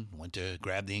kitchen, went to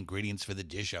grab the ingredients for the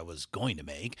dish I was going to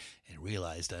make, and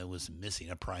realized I was missing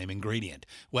a prime ingredient.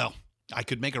 Well, I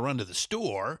could make a run to the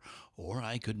store, or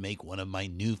I could make one of my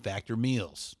new Factor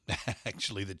meals.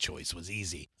 Actually, the choice was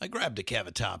easy. I grabbed a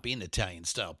cavatappi, an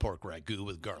Italian-style pork ragu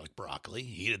with garlic broccoli,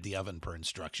 heated the oven per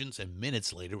instructions, and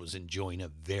minutes later was enjoying a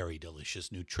very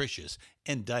delicious, nutritious,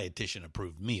 and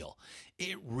dietitian-approved meal.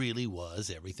 It really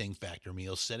was everything Factor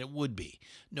Meals said it would be.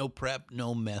 No prep,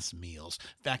 no mess meals.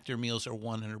 Factor Meals are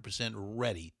 100%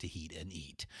 ready to heat and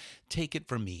eat. Take it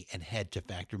from me and head to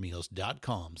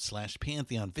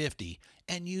factormeals.com/Pantheon50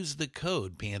 and use the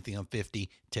code Pantheon50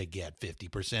 to get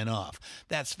 50% off.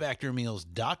 That's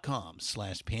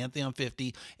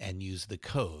factormeals.com/Pantheon50 and use the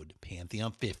code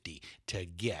Pantheon50 to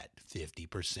get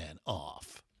 50%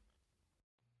 off.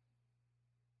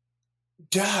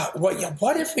 Duh,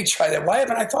 what if we try that? Why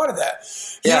haven't I thought of that?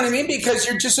 You know what I mean? Because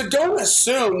don't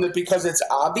assume that because it's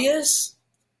obvious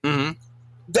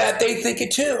that they think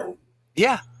it too.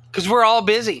 Yeah, because we're all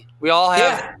busy. We all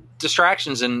have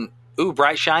distractions and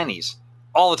bright shinies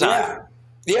all the time.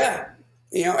 Yeah.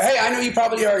 Hey, I know you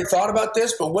probably already thought about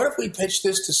this, but what if we pitch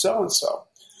this to so-and-so?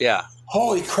 Yeah.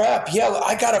 Holy crap. Yeah,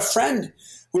 I got a friend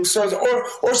with so-and-so.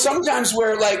 Or sometimes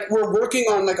where like we're working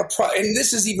on like and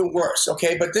this is even worse,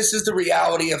 okay? But this is the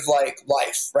reality of like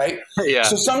life, right? Yeah.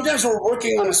 So sometimes we're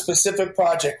working on a specific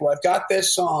project where I've got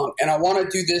this song and I want to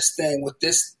do this thing with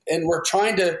this, and we're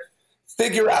trying to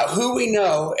figure out who we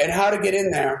know and how to get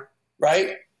in there,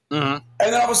 right? Mm-hmm.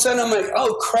 And then all of a sudden I'm like,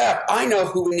 oh crap, I know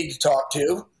who we need to talk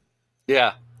to.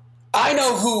 Yeah. I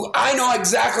know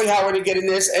exactly how we're going to get in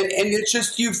this. And it's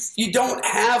just, you don't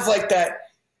have like that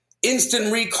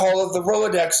instant recall of the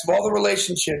Rolodex of all the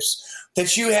relationships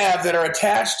that you have that are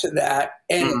attached to that.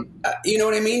 And you know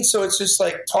what I mean? So it's just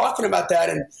like talking about that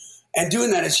and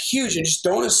doing that is huge. And just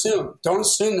don't assume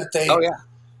that they,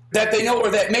 that they know, or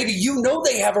that maybe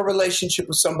they have a relationship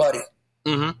with somebody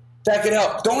that could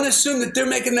help. Don't assume that they're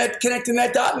connecting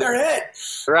that dot in their head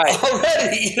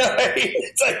already. You know what I mean?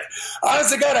 It's like,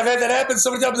 honest to God, I've had that happen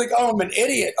so many times. Like, oh, I'm an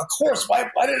idiot. Of course. Why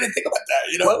didn't I think about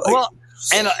that? Well,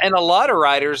 and a lot of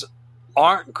writers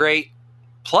aren't great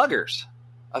pluggers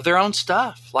of their own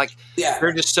stuff. Like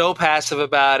they're just so passive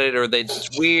about it, or they're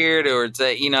just weird, or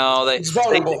they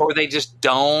just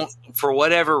don't, for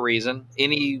whatever reason,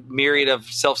 any myriad of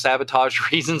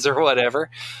self-sabotage reasons or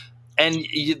whatever. And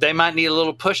they might need a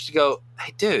little push to go,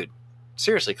 hey, dude,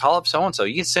 seriously, call up so-and-so.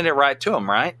 You can send it right to them,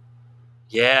 right?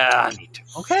 Yeah, I need to.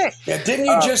 Okay. Yeah, didn't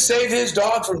you just save his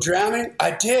dog from drowning?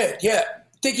 I did, yeah.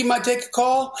 Think you might take a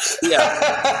call?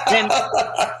 Yeah.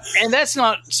 And that's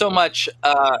not so much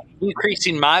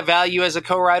increasing my value as a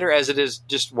co-writer as it is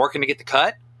just working to get the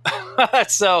cut.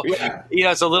 So,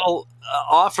 it's a little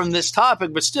off from this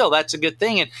topic, but still, that's a good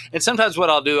thing. And sometimes what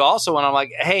I'll do also when I'm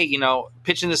like, hey,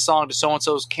 pitching this song to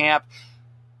so-and-so's camp,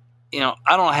 I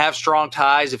don't have strong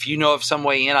ties. If you know of some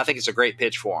way in, I think it's a great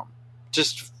pitch for them.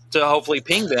 Just to hopefully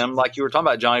ping them, like you were talking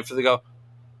about, Johnny, for they go,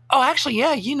 oh, actually,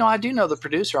 yeah, I do know the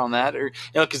producer on that, or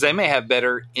because they may have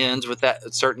better ends with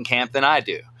that certain camp than I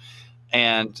do,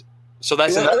 and So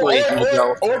that's another way you can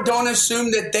go. Or don't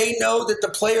assume that they know that the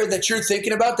player that you're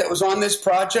thinking about that was on this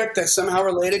project that's somehow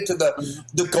related to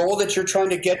the goal that you're trying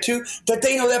to get to, that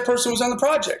they know that person was on the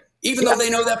project, even though they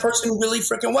know that person really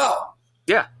freaking well.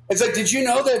 Yeah. It's like, did you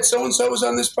know that so-and-so was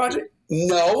on this project?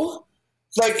 No.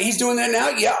 It's like, he's doing that now?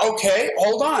 Yeah, okay,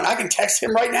 hold on. I can text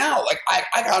him right now. Like,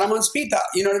 I got him on speed dial.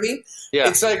 You know what I mean? Yeah.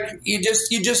 It's like, you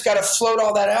just got to float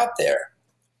all that out there.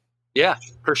 Yeah,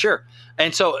 for sure.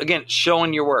 And so, again,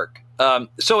 showing your work.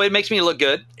 So it makes me look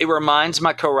good. It reminds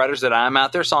my co-writers that I'm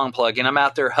out there song plugging. I'm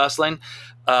out there hustling.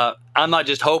 I'm not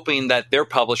just hoping that their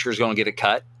publisher is going to get a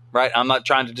cut, right? I'm not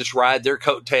trying to just ride their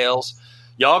coattails.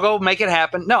 Y'all go make it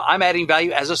happen. No, I'm adding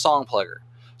value as a song plugger.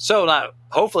 So now,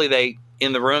 hopefully they,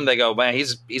 in the room, they go, man,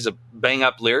 he's a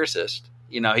bang-up lyricist.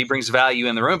 You know, he brings value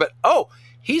in the room. But,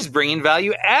 he's bringing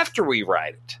value after we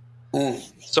write it.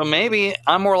 So maybe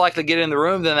I'm more likely to get in the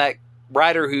room than that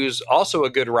writer who's also a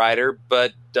good writer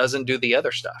but doesn't do the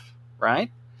other stuff, right?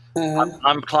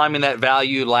 I'm climbing that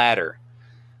value ladder.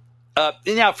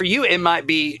 Now, for you, it might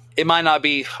not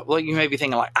be. Well, you may be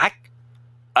thinking like,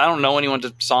 I don't know anyone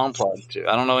to song plug to.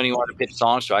 I don't know anyone to pitch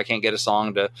songs to. I can't get a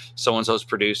song to so and so's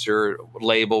producer.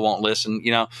 Label won't listen.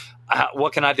 You know,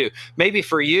 what can I do? Maybe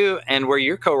for you and where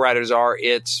your co-writers are,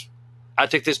 it's. I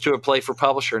took this to a play for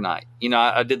publisher night. You know,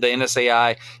 I did the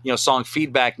NSAI, song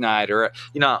feedback night, or,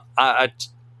 I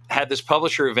had this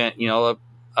publisher event,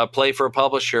 a play for a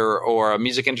publisher or a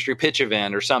music industry pitch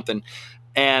event or something.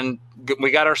 And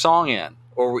we got our song in,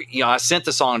 or, I sent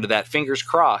the song to that, fingers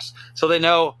crossed. So they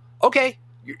know, okay,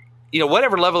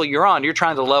 whatever level you're on, you're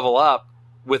trying to level up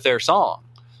with their song.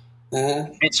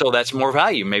 And so that's more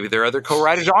value. Maybe their other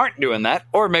co-writers aren't doing that,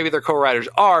 or maybe their co-writers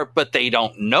are, but they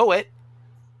don't know it.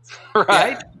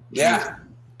 Right? Yeah.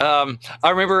 I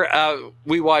remember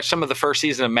we watched some of the first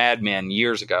season of Mad Men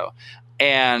years ago,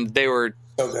 and they were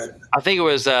so good. I think it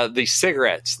was the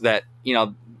cigarettes that,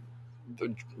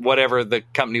 whatever the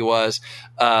company was,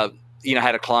 had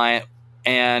a client,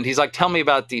 and he's like, tell me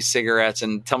about these cigarettes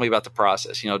and tell me about the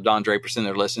process. Don Draper's in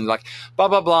there listening, like, blah,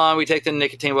 blah, blah. And we take the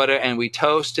nicotine butter and we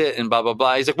toast it and blah, blah,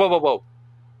 blah. He's like, whoa, whoa, whoa.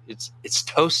 It's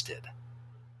toasted.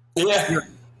 Yeah.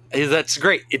 That's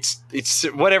great. It's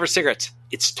whatever cigarettes.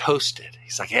 It's toasted.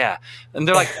 He's like, yeah. And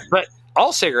they're like, but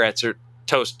all cigarettes are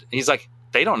toasted. He's like,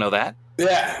 they don't know that.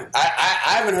 Yeah.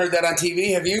 I haven't heard that on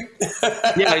TV. Have you?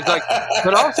 Yeah. He's like,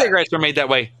 but all cigarettes are made that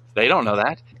way. They don't know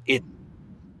that. It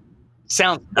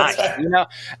sounds nice,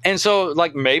 And so,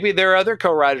 like, maybe there are other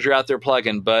co-writers who are out there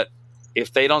plugging, but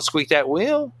if they don't squeak that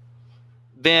wheel,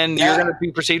 then you're going to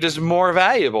be perceived as more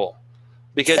valuable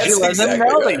because you let them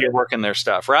know that you're working their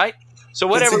stuff, right? So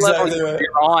whatever level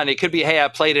you're on, it could be, hey, I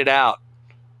played it out.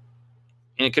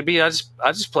 And it could be, I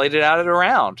just played it out at a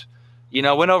round.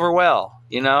 Went over well,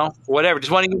 whatever.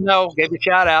 Just wanting you to know, gave you a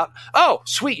shout out. Oh,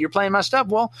 sweet, you're playing my stuff.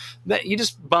 Well, you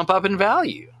just bump up in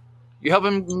value. You help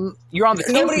him, you're on the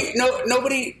team.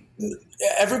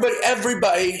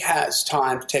 Everybody has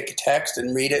time to take a text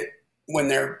and read it when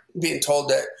they're being told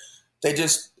that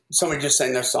somebody just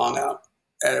sang their song out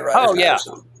at a writer's night or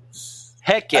something.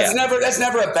 Heck yeah. That's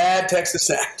never a bad text to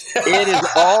send. It is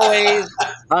always,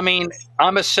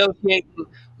 I'm associating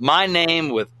my name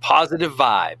with positive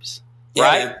vibes,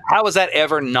 right? Man. How is that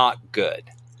ever not good?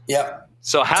 Yep.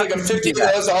 So how it's like 50 of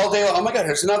those all day long. Oh my God,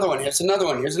 here's another one. Here's another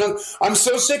one. Here's another. I'm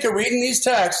so sick of reading these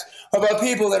texts about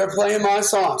people that are playing my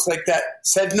songs like that.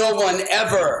 Said no one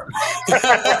ever.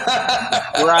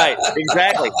 Right.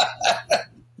 Exactly.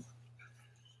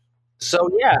 So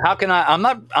yeah, how can I'm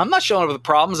not showing up with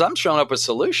problems. I'm showing up with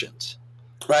solutions.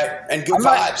 Right. And good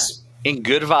vibes. In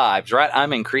good vibes, right?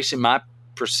 I'm increasing my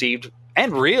perceived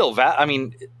and real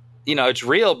value. It's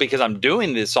real because I'm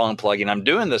doing this song plugging. I'm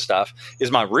doing this stuff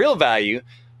is my real value,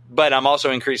 but I'm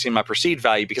also increasing my perceived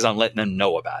value because I'm letting them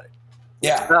know about it.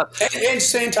 Yeah. And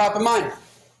staying top of mind.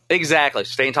 Exactly.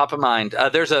 Staying top of mind.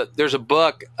 There's a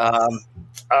book.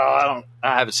 I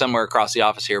have it somewhere across the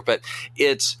office here, but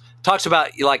it's talks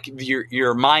about like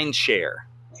your mind share,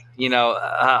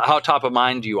 how top of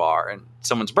mind you are in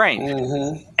someone's brain.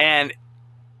 Mm-hmm. And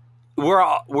we're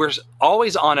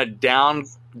always on a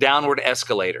downward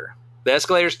escalator. The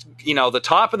escalator's, the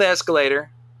top of the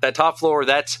escalator, that top floor,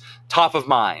 that's top of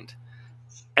mind.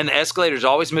 And the escalator's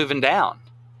always moving down.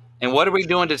 And what are we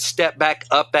doing to step back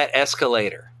up that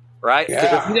escalator, right?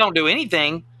 Because if we don't do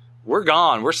anything, we're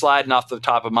gone. We're sliding off the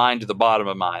top of mind to the bottom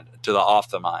of mind, to the off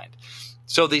the mind.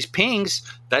 So these pings,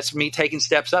 that's me taking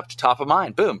steps up to top of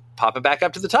mind. Boom, popping back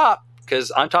up to the top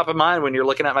because I'm top of mind when you're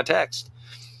looking at my text.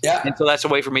 Yeah. And so that's a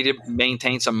way for me to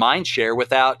maintain some mind share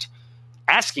without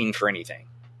asking for anything.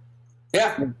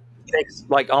 Yeah. It takes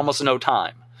like almost no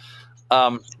time.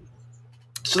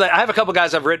 So I have a couple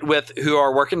guys I've written with who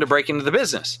are working to break into the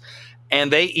business.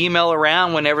 And they email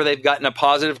around whenever they've gotten a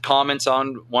positive comments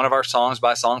on one of our songs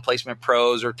by Song Placement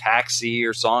Pros or Taxi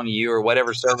or Song U or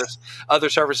whatever other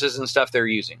services and stuff they're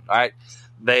using. All right.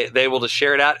 They will just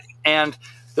share it out. And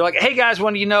they're like, hey guys,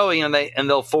 when do you know? And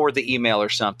they'll forward the email or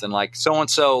something like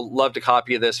so-and-so love to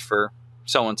copy this for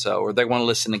so-and-so, or they want to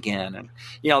listen again. And,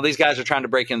 these guys are trying to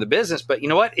break into the business, but you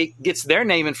know what? It gets their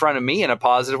name in front of me in a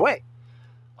positive way.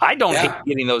 I don't hate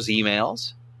getting those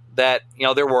emails that,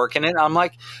 they're working it. I'm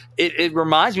like, it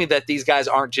reminds me that these guys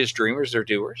aren't just dreamers, they're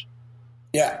doers.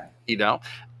 Yeah.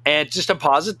 And just a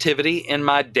positivity in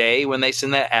my day when they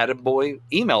send that attaboy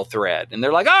email thread and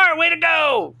they're like, all right, way to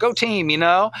go team, and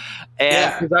I'm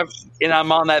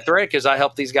on that thread because I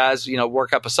help these guys,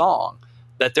 work up a song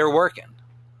that they're working.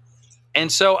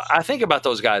 And so I think about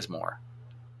those guys more.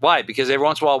 Why? Because every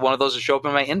once in a while, one of those will show up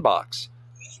in my inbox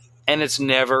and it's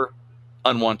never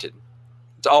unwanted.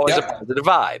 It's always a positive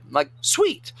vibe. I'm like,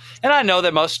 sweet. And I know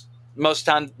that most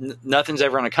time nothing's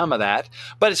ever going to come of that,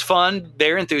 but it's fun.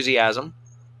 Their enthusiasm,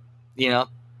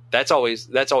 that's always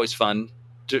fun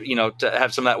to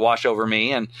have some of that wash over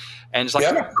me. And it's like,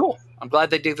 oh, cool. I'm glad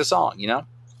they dig the song,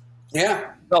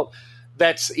 Yeah. So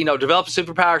that's, develop a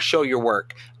superpower, show your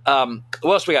work. What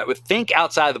else we got? With think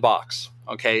outside the box.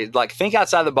 Okay. Like think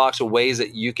outside the box of ways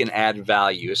that you can add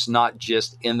value. It's not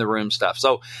just in the room stuff.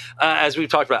 So, as we've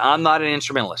talked about, I'm not an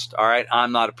instrumentalist. All right.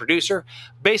 I'm not a producer.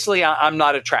 Basically, I'm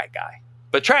not a track guy,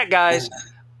 but track guys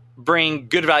bring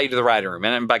good value to the writing room.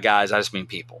 And by guys, I just mean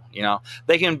people,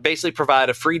 they can basically provide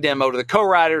a free demo to the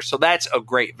co-writer. So that's a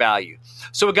great value.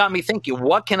 So it got me thinking,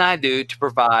 what can I do to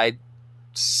provide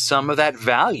some of that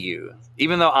value?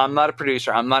 Even though I'm not a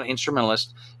producer, I'm not an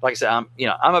instrumentalist. Like I said,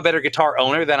 I'm a better guitar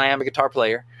owner than I am a guitar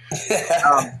player.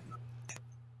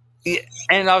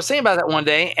 And I was thinking about that one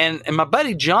day, and my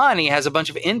buddy Johnny has a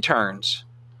bunch of interns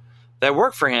that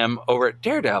work for him over at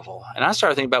Daredevil. And I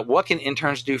started thinking about what can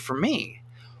interns do for me?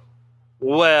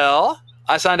 Well,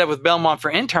 I signed up with Belmont for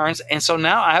interns, and so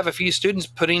now I have a few students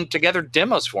putting together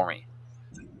demos for me,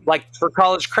 like for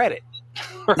college credit,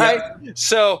 right? Yeah.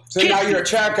 So now you're a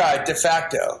track guy de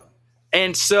facto.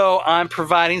 And so I'm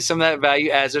providing some of that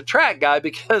value as a track guy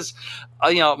because,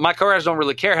 my co-writers don't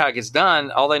really care how it gets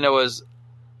done. All they know is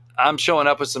I'm showing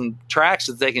up with some tracks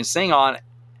that they can sing on,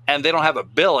 and they don't have a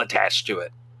bill attached to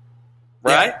it.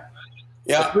 Right?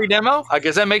 Yeah. A free demo? I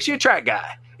guess that makes you a track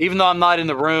guy, even though I'm not in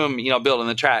the room, building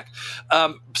the track.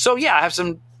 I have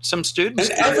some students.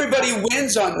 And everybody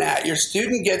wins on that. Your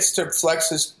student gets to flex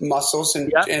his muscles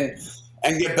and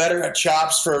get better at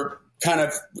chops for kind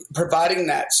of providing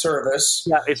that service.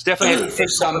 Yeah, it's definitely for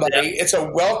somebody. It's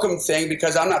a welcome thing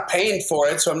because I'm not paying for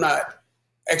it, so I'm not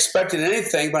expecting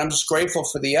anything, but I'm just grateful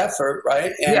for the effort,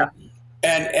 right?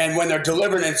 And when they're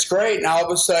delivering, it's great. And all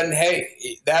of a sudden,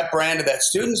 hey, that brand of that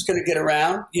student's going to get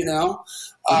around.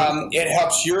 It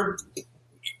helps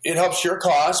your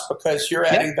cost because you're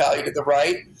adding value to the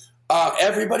right.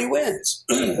 Everybody wins.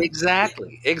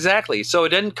 Exactly. So it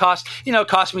didn't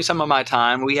cost me some of my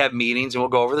time. We have meetings and we'll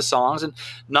go over the songs, and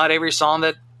not every song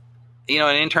that,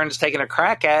 an intern is taking a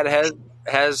crack at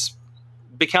has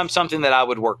become something that I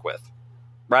would work with.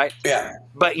 Right. Yeah.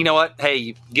 But you know what? Hey,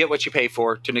 you get what you pay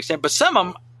for to an extent, but some of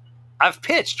them I've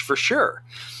pitched for sure.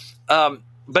 But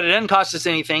it doesn't cost us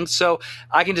anything. So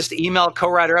I can just email a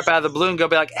co-writer up out of the blue and go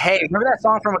be like, hey, remember that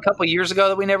song from a couple of years ago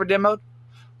that we never demoed?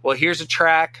 Well, here's a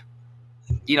track.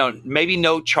 Maybe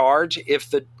no charge if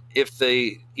the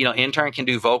intern can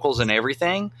do vocals and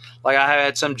everything. Like I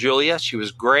had some Julia, she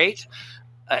was great,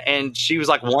 and she was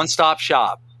like one-stop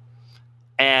shop,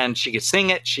 and she could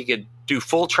sing it, she could do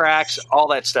full tracks, all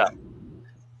that stuff.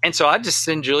 And so I'd just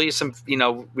send Julia some,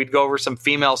 we'd go over some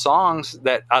female songs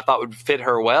that I thought would fit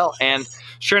her well, and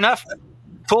sure enough,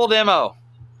 full demo.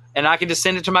 And I could just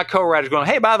send it to my co-writers going,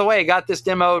 hey, by the way, got this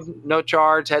demo, no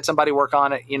charge, had somebody work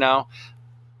on it,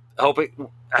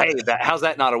 how's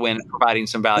that not a win, providing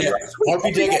some value? Yeah. Hope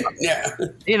you dig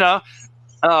it. Yeah.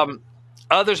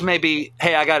 Others may be,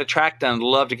 hey, I got a track done.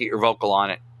 Love to get your vocal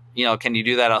on it. Can you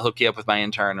do that? I'll hook you up with my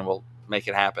intern and we'll make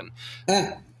it happen.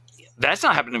 That's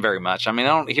not happening very much. I mean, I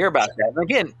don't hear about that. And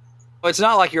again, it's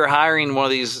not like you're hiring one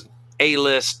of these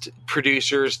A-list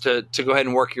producers to go ahead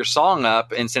and work your song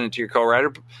up and send it to your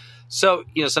co-writer. So,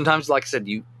 sometimes, like I said,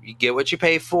 you get what you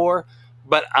pay for.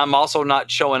 But I'm also not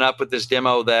showing up with this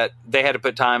demo that they had to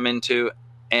put time into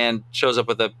and shows up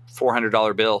with a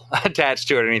 $400 bill attached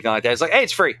to it or anything like that. It's like, hey,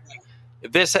 it's free.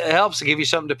 If this helps to give you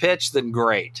something to pitch, then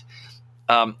great.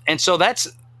 And so that's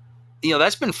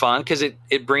been fun because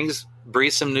it breathes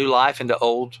some new life into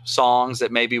old songs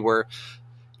that maybe were,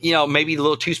 maybe a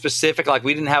little too specific. Like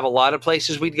we didn't have a lot of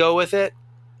places we'd go with it.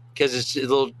 because it's a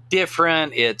little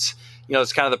different. It's,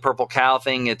 it's kind of the purple cow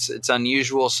thing. It's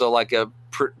unusual. So like a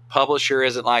publisher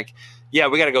isn't like, yeah,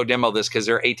 we got to go demo this because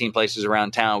there are 18 places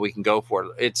around town we can go for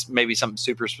it. It's maybe something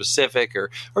super specific or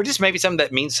just maybe something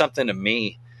that means something to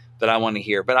me that I want to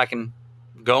hear. But I can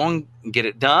go and get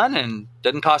it done, and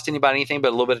doesn't cost anybody anything but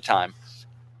a little bit of time.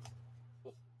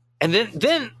 And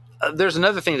then there's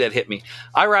another thing that hit me.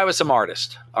 I write with some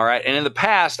artists, all right? And in the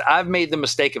past, I've made the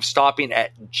mistake of stopping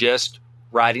at just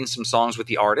writing some songs with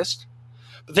the artist.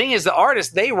 The thing is, the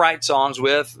artists, they write songs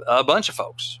with a bunch of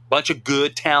folks, a bunch of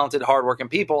good, talented, hardworking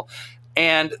people.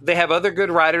 And they have other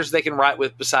good writers they can write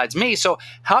with besides me. So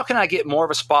how can I get more of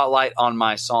a spotlight on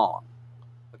my song?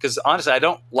 Because honestly, I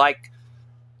don't like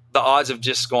the odds of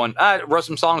just going, I wrote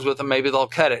some songs with them, maybe they'll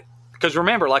cut it. Because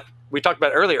remember, like we talked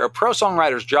about earlier, a pro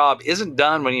songwriter's job isn't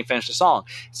done when you finish the song.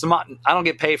 I don't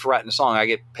get paid for writing a song. I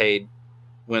get paid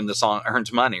when the song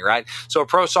earns money, right? So a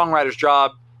pro songwriter's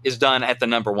job is done at the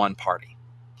number one party.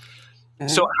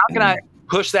 So how can I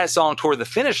push that song toward the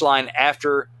finish line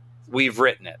after we've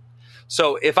written it?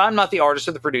 So if I'm not the artist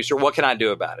or the producer, what can I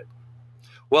do about it?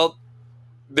 Well,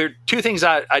 there are two things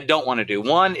I don't want to do.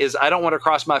 One is I don't want to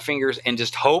cross my fingers and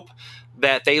just hope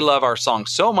that they love our song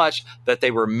so much that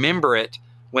they remember it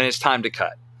when it's time to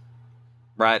cut.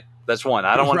 Right? That's one.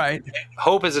 I don't want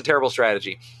hope is a terrible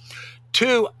strategy.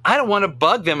 Two, I don't want to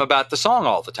bug them about the song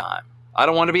all the time. I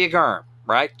don't want to be a germ,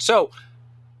 right? So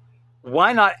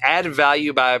why not add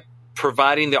value by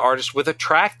providing the artist with a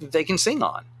track that they can sing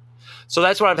on? So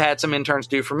that's what I've had some interns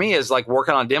do for me, is like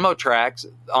working on demo tracks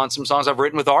on some songs I've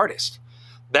written with artists.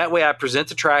 That way I present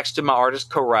the tracks to my artist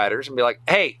co-writers and be like,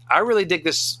 hey, I really dig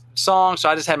this song, so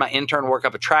I just had my intern work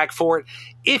up a track for it.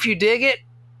 If you dig it,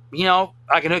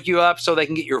 I can hook you up so they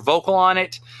can get your vocal on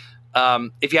it.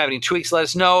 If you have any tweaks, let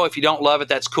us know. If you don't love it,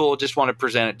 that's cool. Just want to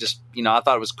present it. Just, I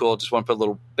thought it was cool. Just want to put a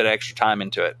little bit of extra time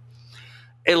into it.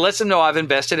 It lets them know I've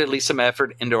invested at least some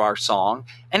effort into our song,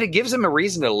 and it gives them a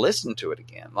reason to listen to it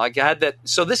again. Like I had that.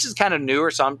 So this is kind of newer,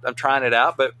 so I'm trying it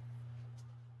out, but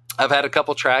I've had a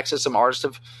couple tracks that some artists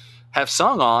have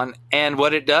sung on, and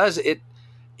what it does, it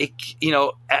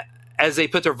as they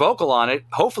put their vocal on it,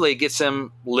 hopefully it gets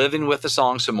them living with the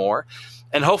song some more,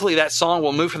 and hopefully that song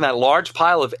will move from that large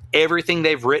pile of everything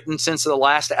they've written since the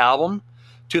last album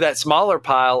to that smaller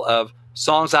pile of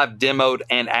songs I've demoed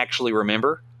and actually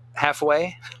remember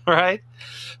halfway, right?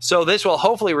 So this will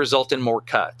hopefully result in more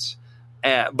cuts.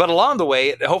 But along the way,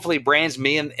 it hopefully brands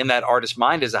me in that artist's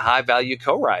mind as a high-value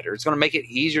co-writer. It's going to make it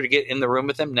easier to get in the room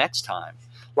with them next time.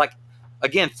 Like,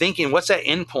 again, thinking, what's that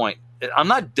end point? I'm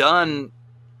not done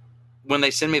when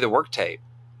they send me the work tape.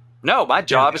 No, my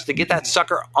job is to get that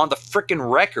sucker on the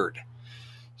freaking record.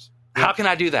 How can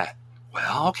I do that?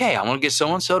 Well, okay, I'm going to get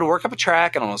so-and-so to work up a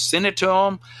track, and I'm going to send it to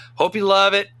them. Hope you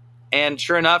love it. And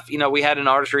sure enough, we had an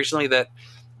artist recently that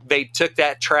they took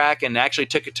that track and actually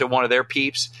took it to one of their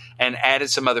peeps and added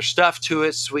some other stuff to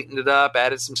it, sweetened it up,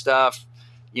 added some stuff,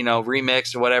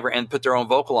 remixed or whatever, and put their own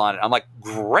vocal on it. I'm like,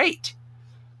 great.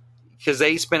 Because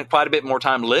they spent quite a bit more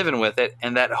time living with it,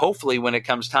 and that hopefully when it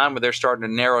comes time when they're starting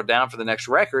to narrow down for the next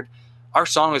record, our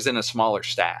song is in a smaller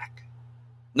stack.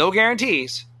 No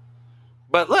guarantees.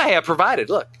 But hey, I provided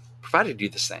you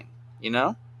this thing,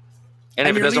 And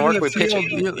if it doesn't work, we pitch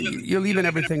it. You're leaving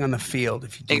everything on the field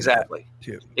if you do exactly. that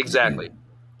too. Exactly.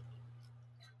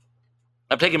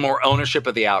 I'm taking more ownership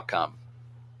of the outcome.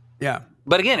 Yeah.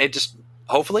 But again, it just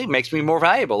hopefully makes me more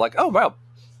valuable. Like, oh, well,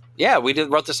 yeah, we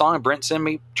wrote the song and Brent sent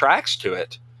me tracks to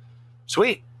it.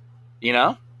 Sweet.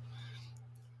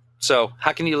 So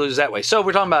how can you lose that way? So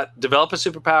we're talking about develop a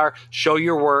superpower, show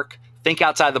your work, think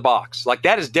outside the box. Like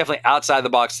that is definitely outside the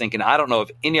box thinking. I don't know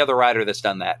of any other writer that's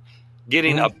done that.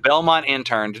 Getting a Belmont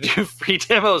intern to do free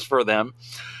demos for them,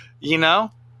 Yeah,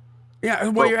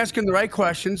 well, you're asking the right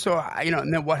question. So,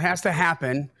 and then what has to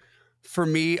happen for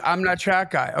me? I'm not a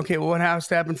track guy. Okay, well, what has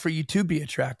to happen for you to be a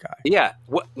track guy? Yeah.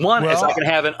 One is I can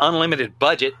have an unlimited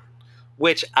budget,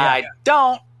 which I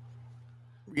don't.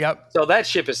 Yep. So that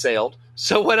ship has sailed.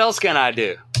 So what else can I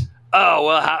do? Oh,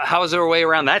 well, how is there a way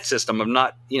around that system of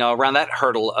not, around that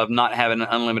hurdle of not having an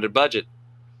unlimited budget?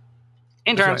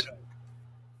 Interns. Right.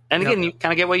 And again, you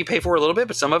kind of get what you pay for a little bit,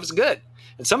 but some of it's good.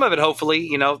 And some of it,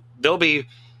 hopefully, they'll be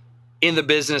in the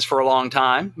business for a long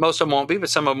time. Most of them won't be, but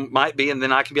some of them might be. And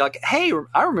then I can be like, hey,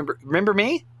 I remember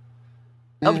me?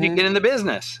 Helping you get in the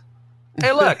business.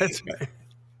 Hey, look. That's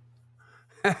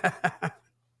right.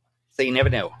 So you never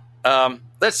know.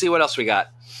 Let's see what else we got.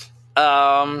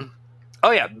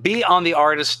 Be on the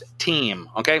artist team.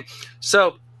 Okay.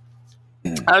 So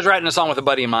I was writing a song with a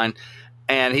buddy of mine.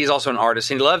 And he's also an artist.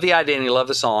 And he loved the idea and he loved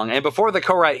the song. And before the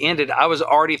co-write ended, I was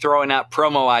already throwing out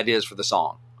promo ideas for the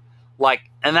song.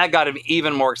 And that got him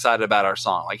even more excited about our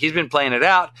song. Like, he's been playing it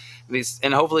out,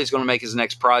 and hopefully he's going to make his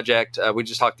next project. We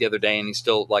just talked the other day, and he's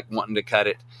still like wanting to cut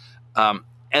it.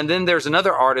 And then there's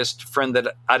another artist friend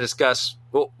that I discuss.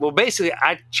 Well, basically,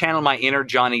 I channel my inner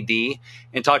Johnny D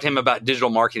and talk to him about digital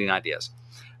marketing ideas,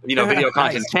 video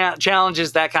content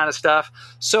challenges, that kind of stuff.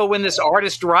 So when this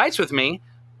artist writes with me,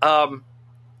 not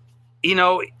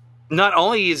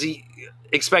only is he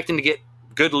expecting to get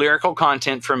good lyrical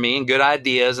content from me and good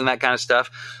ideas and that kind of stuff,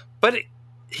 but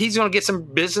he's going to get some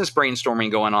business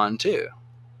brainstorming going on too.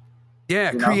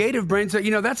 Yeah, creative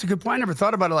brainstorming. That's a good point. I never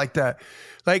thought about it like that.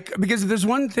 Because if there's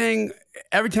one thing,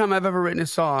 every time I've ever written a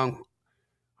song,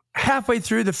 halfway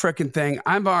through the frickin' thing,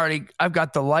 I've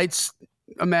got the lights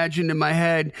imagined in my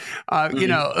head. I'm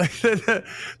thinking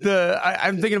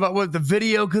about what the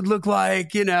video could look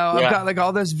like. I've got like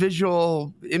all this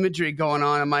visual imagery going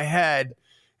on in my head.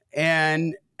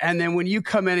 And then when you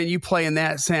come in and you play in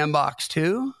that sandbox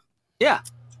too. Yeah.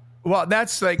 Well,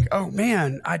 that's like, oh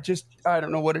man, I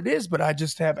don't know what it is, but I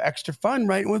just have extra fun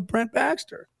writing with Brent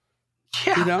Baxter.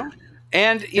 Yeah.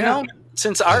 And,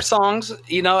 since our songs,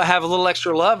 have a little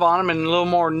extra love on them and a little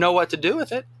more know what to do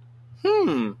with it.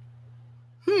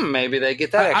 Maybe they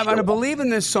get that extra. I'm going to believe in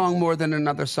this song more than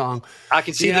another song. I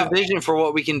can see the vision for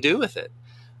what we can do with it.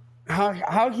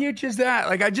 How huge is that?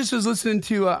 Like, I just was listening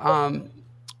to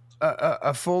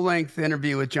a full-length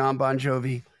interview with John Bon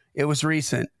Jovi. It was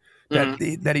recent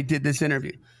that he did this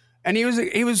interview. And he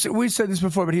was, we said this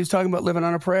before, but he was talking about living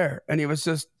on a prayer. And he was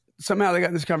just, somehow they got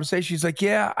in this conversation. He's like,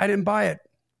 yeah, I didn't buy it.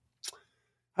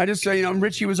 I just,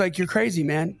 Richie was like, you're crazy,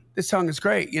 man. This song is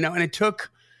great,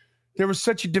 and there was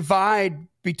such a divide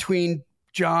between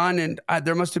John and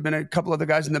there must have been a couple other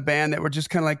guys in the band that were just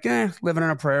kind of like, living on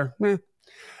a prayer. Yeah.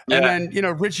 And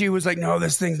then, Richie was like, no,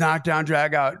 this thing's knockdown,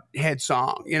 drag out head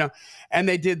song, and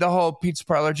they did the whole Pizza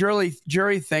Parlor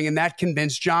jury thing. And that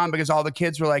convinced John because all the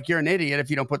kids were like, you're an idiot if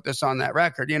you don't put this on that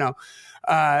record,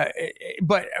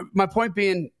 but my point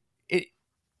being,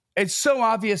 it's so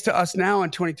obvious to us now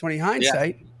in 2020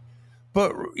 hindsight,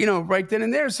 but right then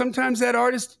and there, sometimes that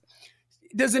artist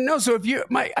doesn't know. So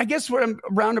I guess what I'm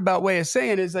roundabout way of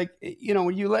saying is like,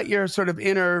 when you let your sort of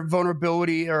inner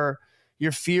vulnerability or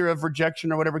your fear of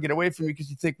rejection or whatever get away from you because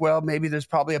you think, well, maybe there's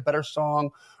probably a better song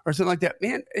or something like that,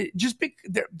 man,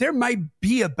 there might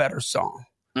be a better song,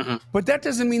 but that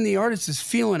doesn't mean the artist is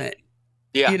feeling it.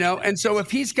 Yeah. And so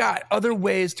if he's got other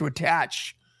ways to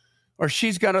attach or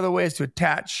she's got other ways to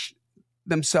attach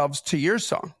themselves to your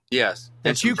song. Yes.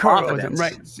 That you co-wrote with them,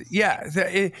 right?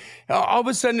 Yeah. All of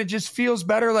a sudden it just feels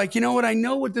better. Like, you know what? I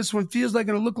know what this one feels like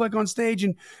and it'll look like on stage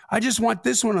and I just want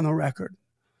this one on the record.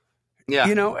 Yeah.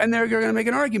 And they're going to make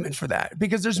an argument for that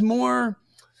because there's more,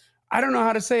 I don't know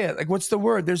how to say it. Like, what's the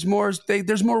word? There's more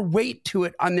weight to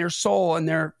it on their soul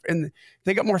and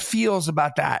they got more feels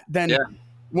about that than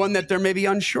one that they're maybe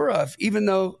unsure of, even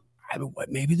though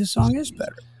maybe the song is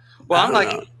better. Well, I'm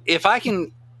like, if I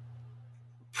can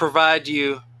provide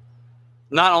you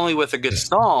not only with a good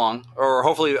song or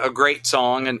hopefully a great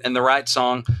song and the right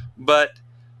song, but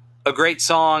a great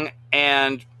song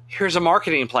and here's a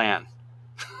marketing plan.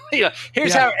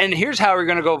 Here's how we're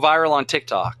going to go viral on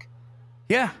TikTok.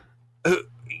 Yeah.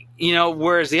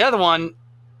 Whereas the other one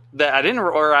that I didn't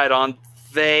write on,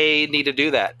 they need to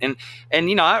do that. And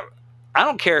I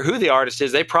don't care who the artist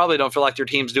is. They probably don't feel like their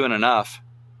team's doing enough.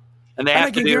 And they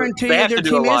have to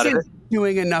do a lot of it.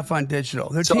 Doing enough on digital.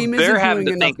 Their so team they're isn't having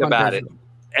doing to think enough about on it. digital.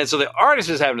 And so the artist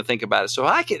is having to think about it. So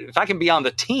if I can be on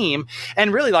the team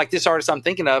and really like this artist I'm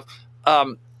thinking of,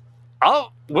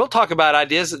 we'll talk about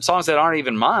ideas, songs that aren't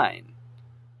even mine,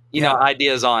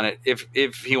 ideas on it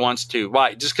if he wants to.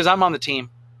 Why? Just because I'm on the team.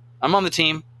 I'm on the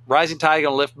team. Rising tide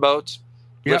gonna lift boats,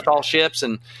 lift all ships,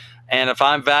 and if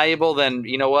I'm valuable, then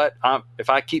you know what? If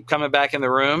I keep coming back in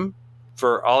the room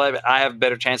for all of it, I have a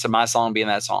better chance of my song being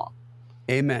that song.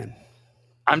 Amen.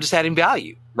 I'm just adding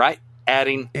value, right?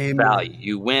 Adding value.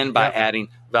 You win by adding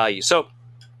value. So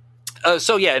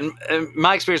in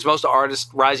my experience, most artists,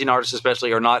 rising artists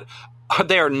especially, are not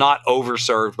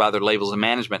overserved by their labels and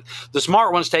management. The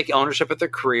smart ones take ownership of their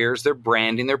careers, their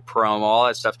branding, their promo, all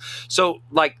that stuff. So,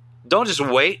 don't just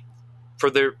wait for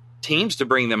their teams to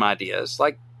bring them ideas.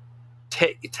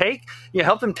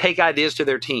 Help them take ideas to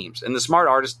their teams, and the smart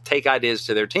artists take ideas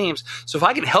to their teams. So, if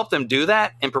I can help them do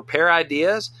that and prepare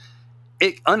ideas,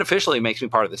 it unofficially makes me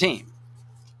part of the team.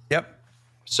 Yep.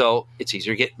 So it's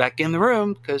easier to get back in the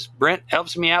room because Brent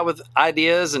helps me out with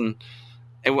ideas, and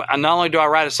not only do I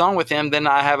write a song with him, then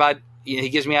he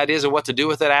gives me ideas of what to do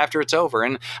with it after it's over.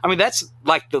 And I mean, that's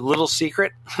like the little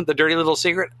secret, the dirty little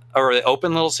secret, or the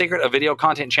open little secret of video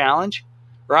content challenge,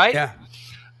 right? Yeah.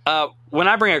 when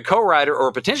I bring a co-writer or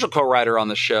a potential co-writer on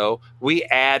the show, we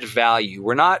add value.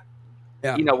 We're not,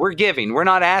 we're giving. We're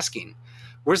not asking.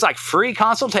 We're just like free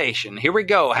consultation. Here we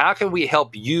go. How can we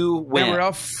help you win? And we're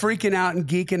all freaking out and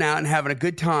geeking out and having a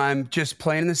good time just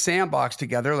playing in the sandbox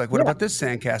together. Like, what about this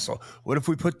sandcastle? What if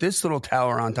we put this little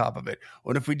tower on top of it?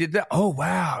 What if we did that? Oh,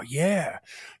 wow. Yeah.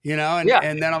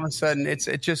 And then all of a sudden it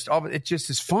just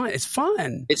is fun. It's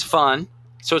fun. It's fun.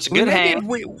 So it's a good hang.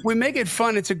 We make it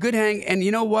fun. It's a good hang. And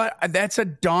you know what? That's a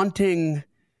daunting,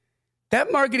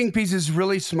 that marketing piece is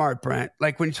really smart, Brent.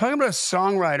 Like when you're talking about a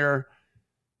songwriter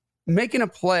making a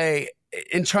play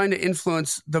and trying to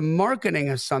influence the marketing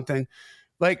of something,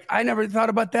 like I never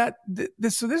thought about that.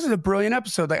 This is a brilliant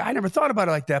episode. Like I never thought about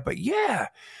it like that, but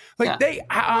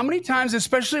how many times,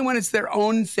 especially when it's their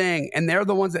own thing and they're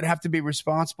the ones that have to be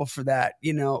responsible for that,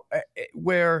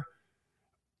 where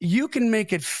you can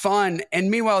make it fun.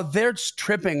 And meanwhile, they're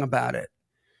tripping about it.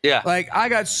 Yeah. Like I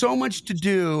got so much to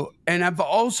do and I've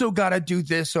also got to do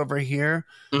this over here,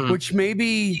 which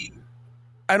maybe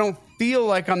I don't feel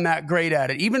like I'm that great at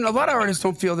it. Even a lot of artists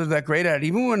don't feel they're that great at it,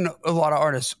 even when a lot of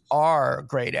artists are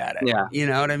great at it. Yeah. You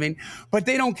know what I mean? But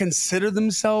they don't consider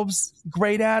themselves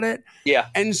great at it. Yeah.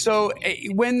 And so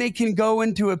when they can go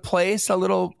into a place, a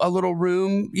little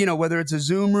room, whether it's a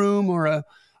Zoom room or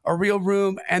a real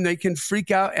room, and they can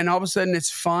freak out and all of a sudden it's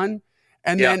fun.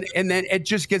 And then it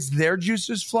just gets their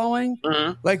juices flowing.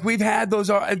 Mm-hmm. Like we've had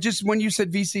those, just when you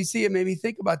said VCC, it made me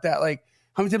think about that. Like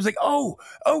how many times like, oh,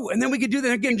 and then we could do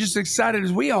that again, just excited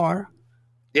as we are.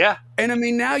 Yeah. And I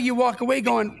mean, now you walk away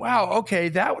going, wow, okay,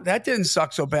 that didn't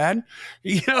suck so bad.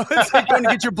 It's like going to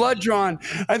get your blood drawn.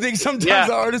 I think sometimes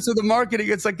the artists of the marketing,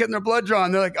 it's like getting their blood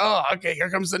drawn. They're like, oh, okay, here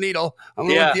comes the needle. I'm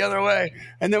going to look the other way.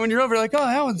 And then when you're over, you're like, oh,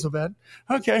 that wasn't so bad.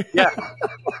 Okay. Yeah.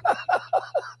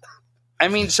 I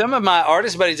mean, some of my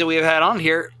artist buddies that we've had on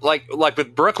here, like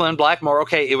with Brooklyn Blackmore,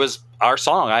 okay, it was our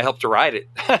song. I helped to write it.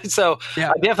 So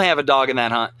I definitely have a dog in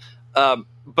that hunt.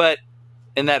 But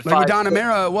in that like with Don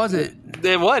Amero, it wasn't.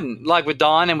 It wasn't. Like with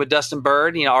Don and with Dustin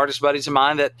Bird, artist buddies of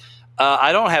mine that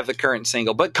I don't have the current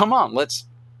single. But come on, let's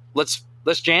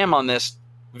jam on this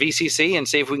VCC and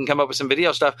see if we can come up with some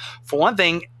video stuff. For one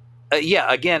thing,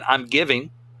 again, I'm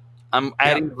giving. I'm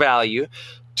adding value.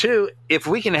 Two, if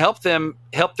we can help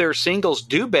their singles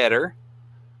do better,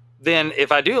 then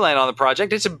if I do land on the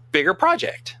project, it's a bigger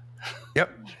project.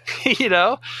 Yep.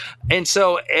 And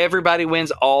so everybody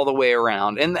wins all the way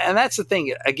around. And that's the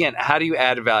thing. Again, how do you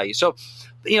add value? So,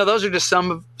 those are just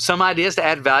some ideas to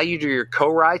add value to your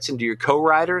co-writes and to your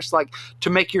co-writers, like to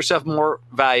make yourself more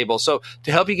valuable. So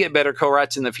to help you get better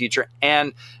co-writes in the future.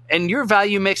 And your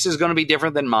value mix is going to be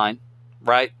different than mine,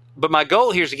 right? But my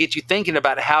goal here is to get you thinking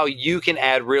about how you can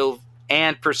add real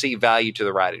and perceived value to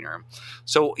the writing room.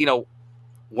 So,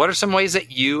 what are some ways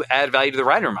that you add value to the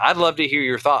writing room? I'd love to hear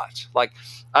your thoughts. Like,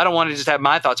 I don't want to just have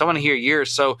my thoughts. I want to hear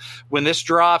yours. So when this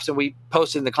drops and we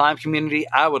post it in the Climb community,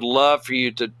 I would love for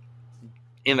you to,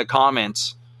 in the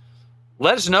comments,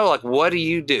 let us know, like, what do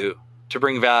you do to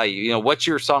bring value? What's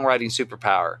your songwriting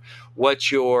superpower? What's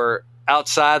your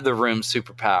outside the room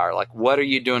superpower? Like, what are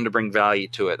you doing to bring value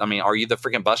to it? I mean, are you the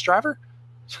freaking bus driver?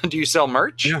 Do you sell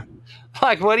merch? Yeah.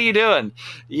 Like, what are you doing?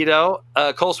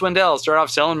 Cole Swindell started off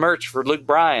selling merch for Luke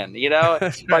Bryan.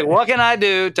 Like, what can I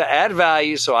do to add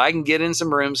value so I can get in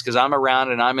some rooms because I'm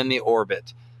around and I'm in the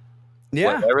orbit?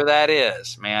 Yeah. Whatever that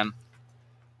is, man.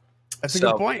 That's a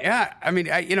good point. Yeah. I mean,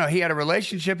 he had a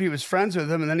relationship. He was friends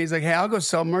with him. And then he's like, hey, I'll go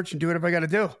sell merch and do whatever I got to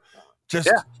do. Just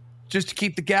to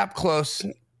keep the gap close.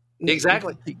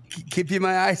 Exactly. Keep you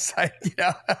my eyesight,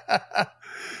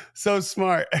 So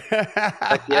smart.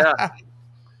 Yeah.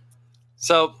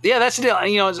 So, that's the deal.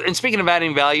 And speaking of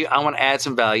adding value, I want to add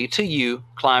some value to you,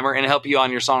 Climber, and help you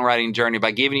on your songwriting journey by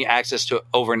giving you access to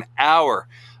over an hour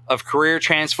of career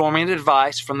transforming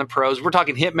advice from the pros. We're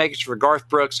talking hit makers for Garth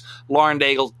Brooks, Lauren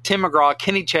Daigle, Tim McGraw,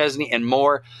 Kenny Chesney, and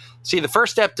more. See, the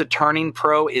first step to turning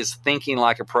pro is thinking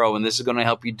like a pro, and this is going to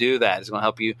help you do that. It's going to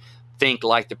help you think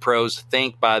like the pros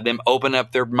think by them open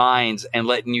up their minds and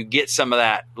letting you get some of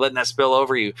that, letting that spill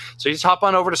over you. So you just hop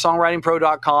on over to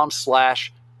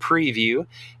songwritingpro.com/preview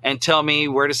and tell me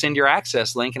where to send your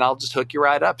access link, and I'll just hook you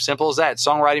right up. Simple as that.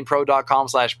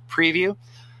 Songwritingpro.com/preview.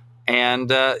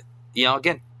 And,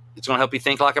 again, it's going to help you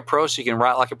think like a pro so you can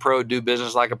write like a pro, do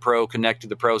business like a pro, connect to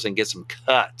the pros, and get some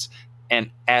cuts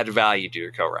and add value to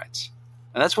your co-writes.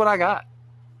 And that's what I got.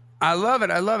 I love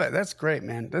it. That's great,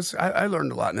 man. I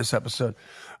learned a lot in this episode.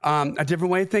 A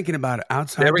different way of thinking about it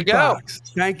outside there we the go. box.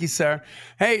 Thank you, sir.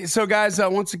 Hey, so guys,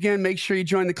 once again, make sure you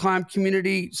join the Climb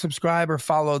community, subscribe or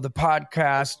follow the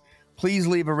podcast. Please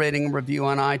leave a rating and review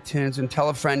on iTunes and tell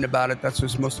a friend about it. That's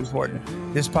what's most important.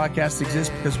 This podcast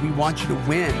exists because we want you to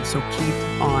win, so keep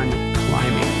on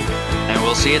climbing. And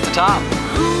we'll see you at the top.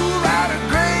 Ride a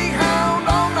greyhound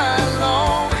all night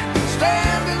long,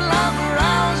 stand in line for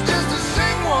hours just to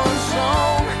sing one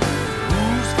song.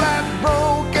 Who's flat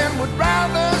broke and would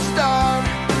rather starve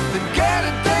than get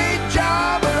a day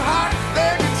job or hawk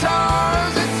their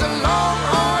guitars? It's a long,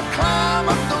 hard climb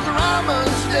up those rhymer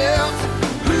steps.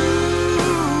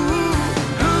 Who's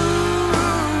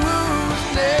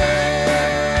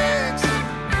next?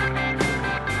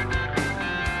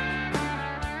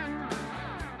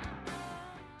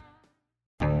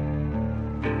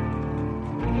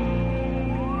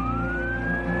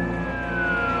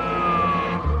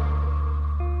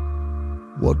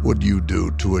 What would you do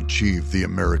to achieve the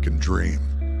American dream?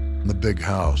 The big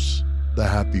house, the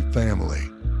happy family,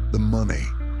 the money.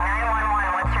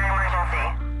 911, what's your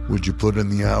emergency? Would you put in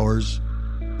the hours?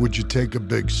 Would you take a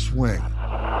big swing?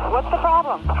 What's the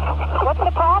problem? What's the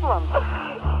problem?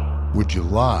 Would you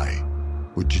lie?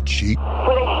 Would you cheat?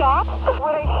 Were they shot?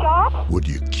 Were they shot? Would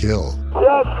you kill?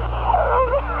 Yes.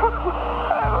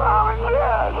 My mom is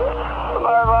dead.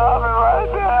 My mom is right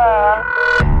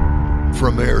there.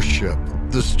 From Airship,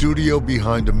 the studio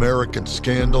behind American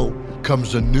Scandal,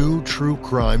 comes a new true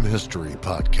crime history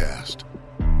podcast.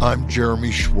 I'm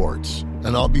Jeremy Schwartz,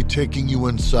 and I'll be taking you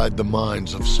inside the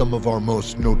minds of some of our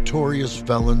most notorious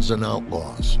felons and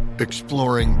outlaws,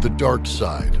 exploring the dark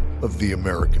side of the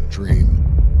American dream.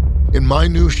 In my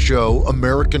new show,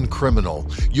 American Criminal,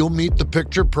 you'll meet the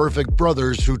picture-perfect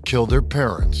brothers who'd kill their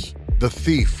parents, the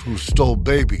thief who stole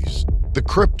babies, the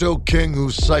crypto king who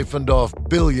siphoned off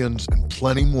billions, and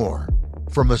plenty more.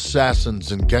 From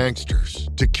assassins and gangsters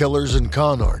to killers and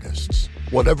con artists.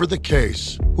 Whatever the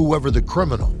case, whoever the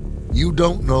criminal, you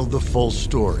don't know the full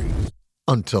story.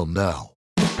 Until now.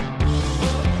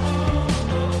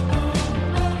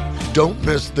 Don't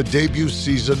miss the debut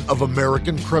season of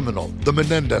American Criminal, The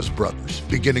Menendez Brothers,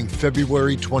 beginning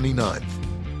February 29th.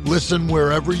 Listen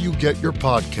wherever you get your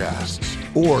podcasts,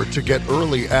 or to get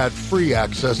early ad-free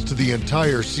access to the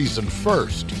entire season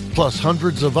first, plus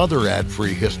hundreds of other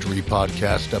ad-free history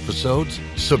podcast episodes,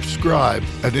 subscribe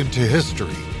at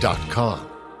IntoHistory.com.